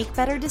 make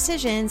better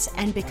decisions,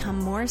 and become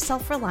more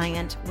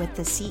self-reliant with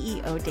the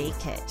CEO Day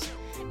Kit.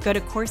 Go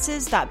to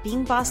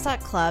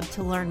courses.beingboss.club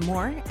to learn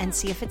more and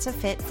see if it's a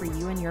fit for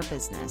you and your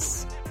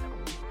business.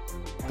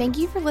 Thank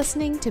you for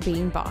listening to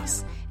Being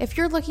Boss. If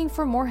you're looking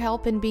for more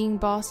help in being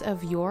boss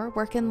of your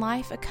work and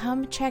life,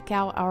 come check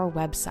out our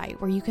website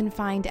where you can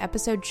find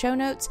episode show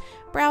notes,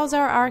 browse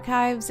our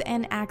archives,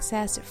 and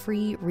access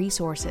free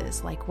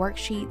resources like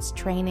worksheets,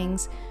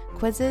 trainings,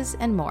 quizzes,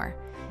 and more.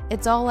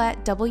 It's all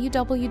at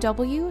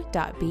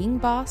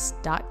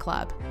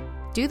www.beingboss.club.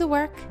 Do the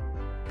work,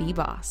 be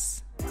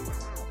boss.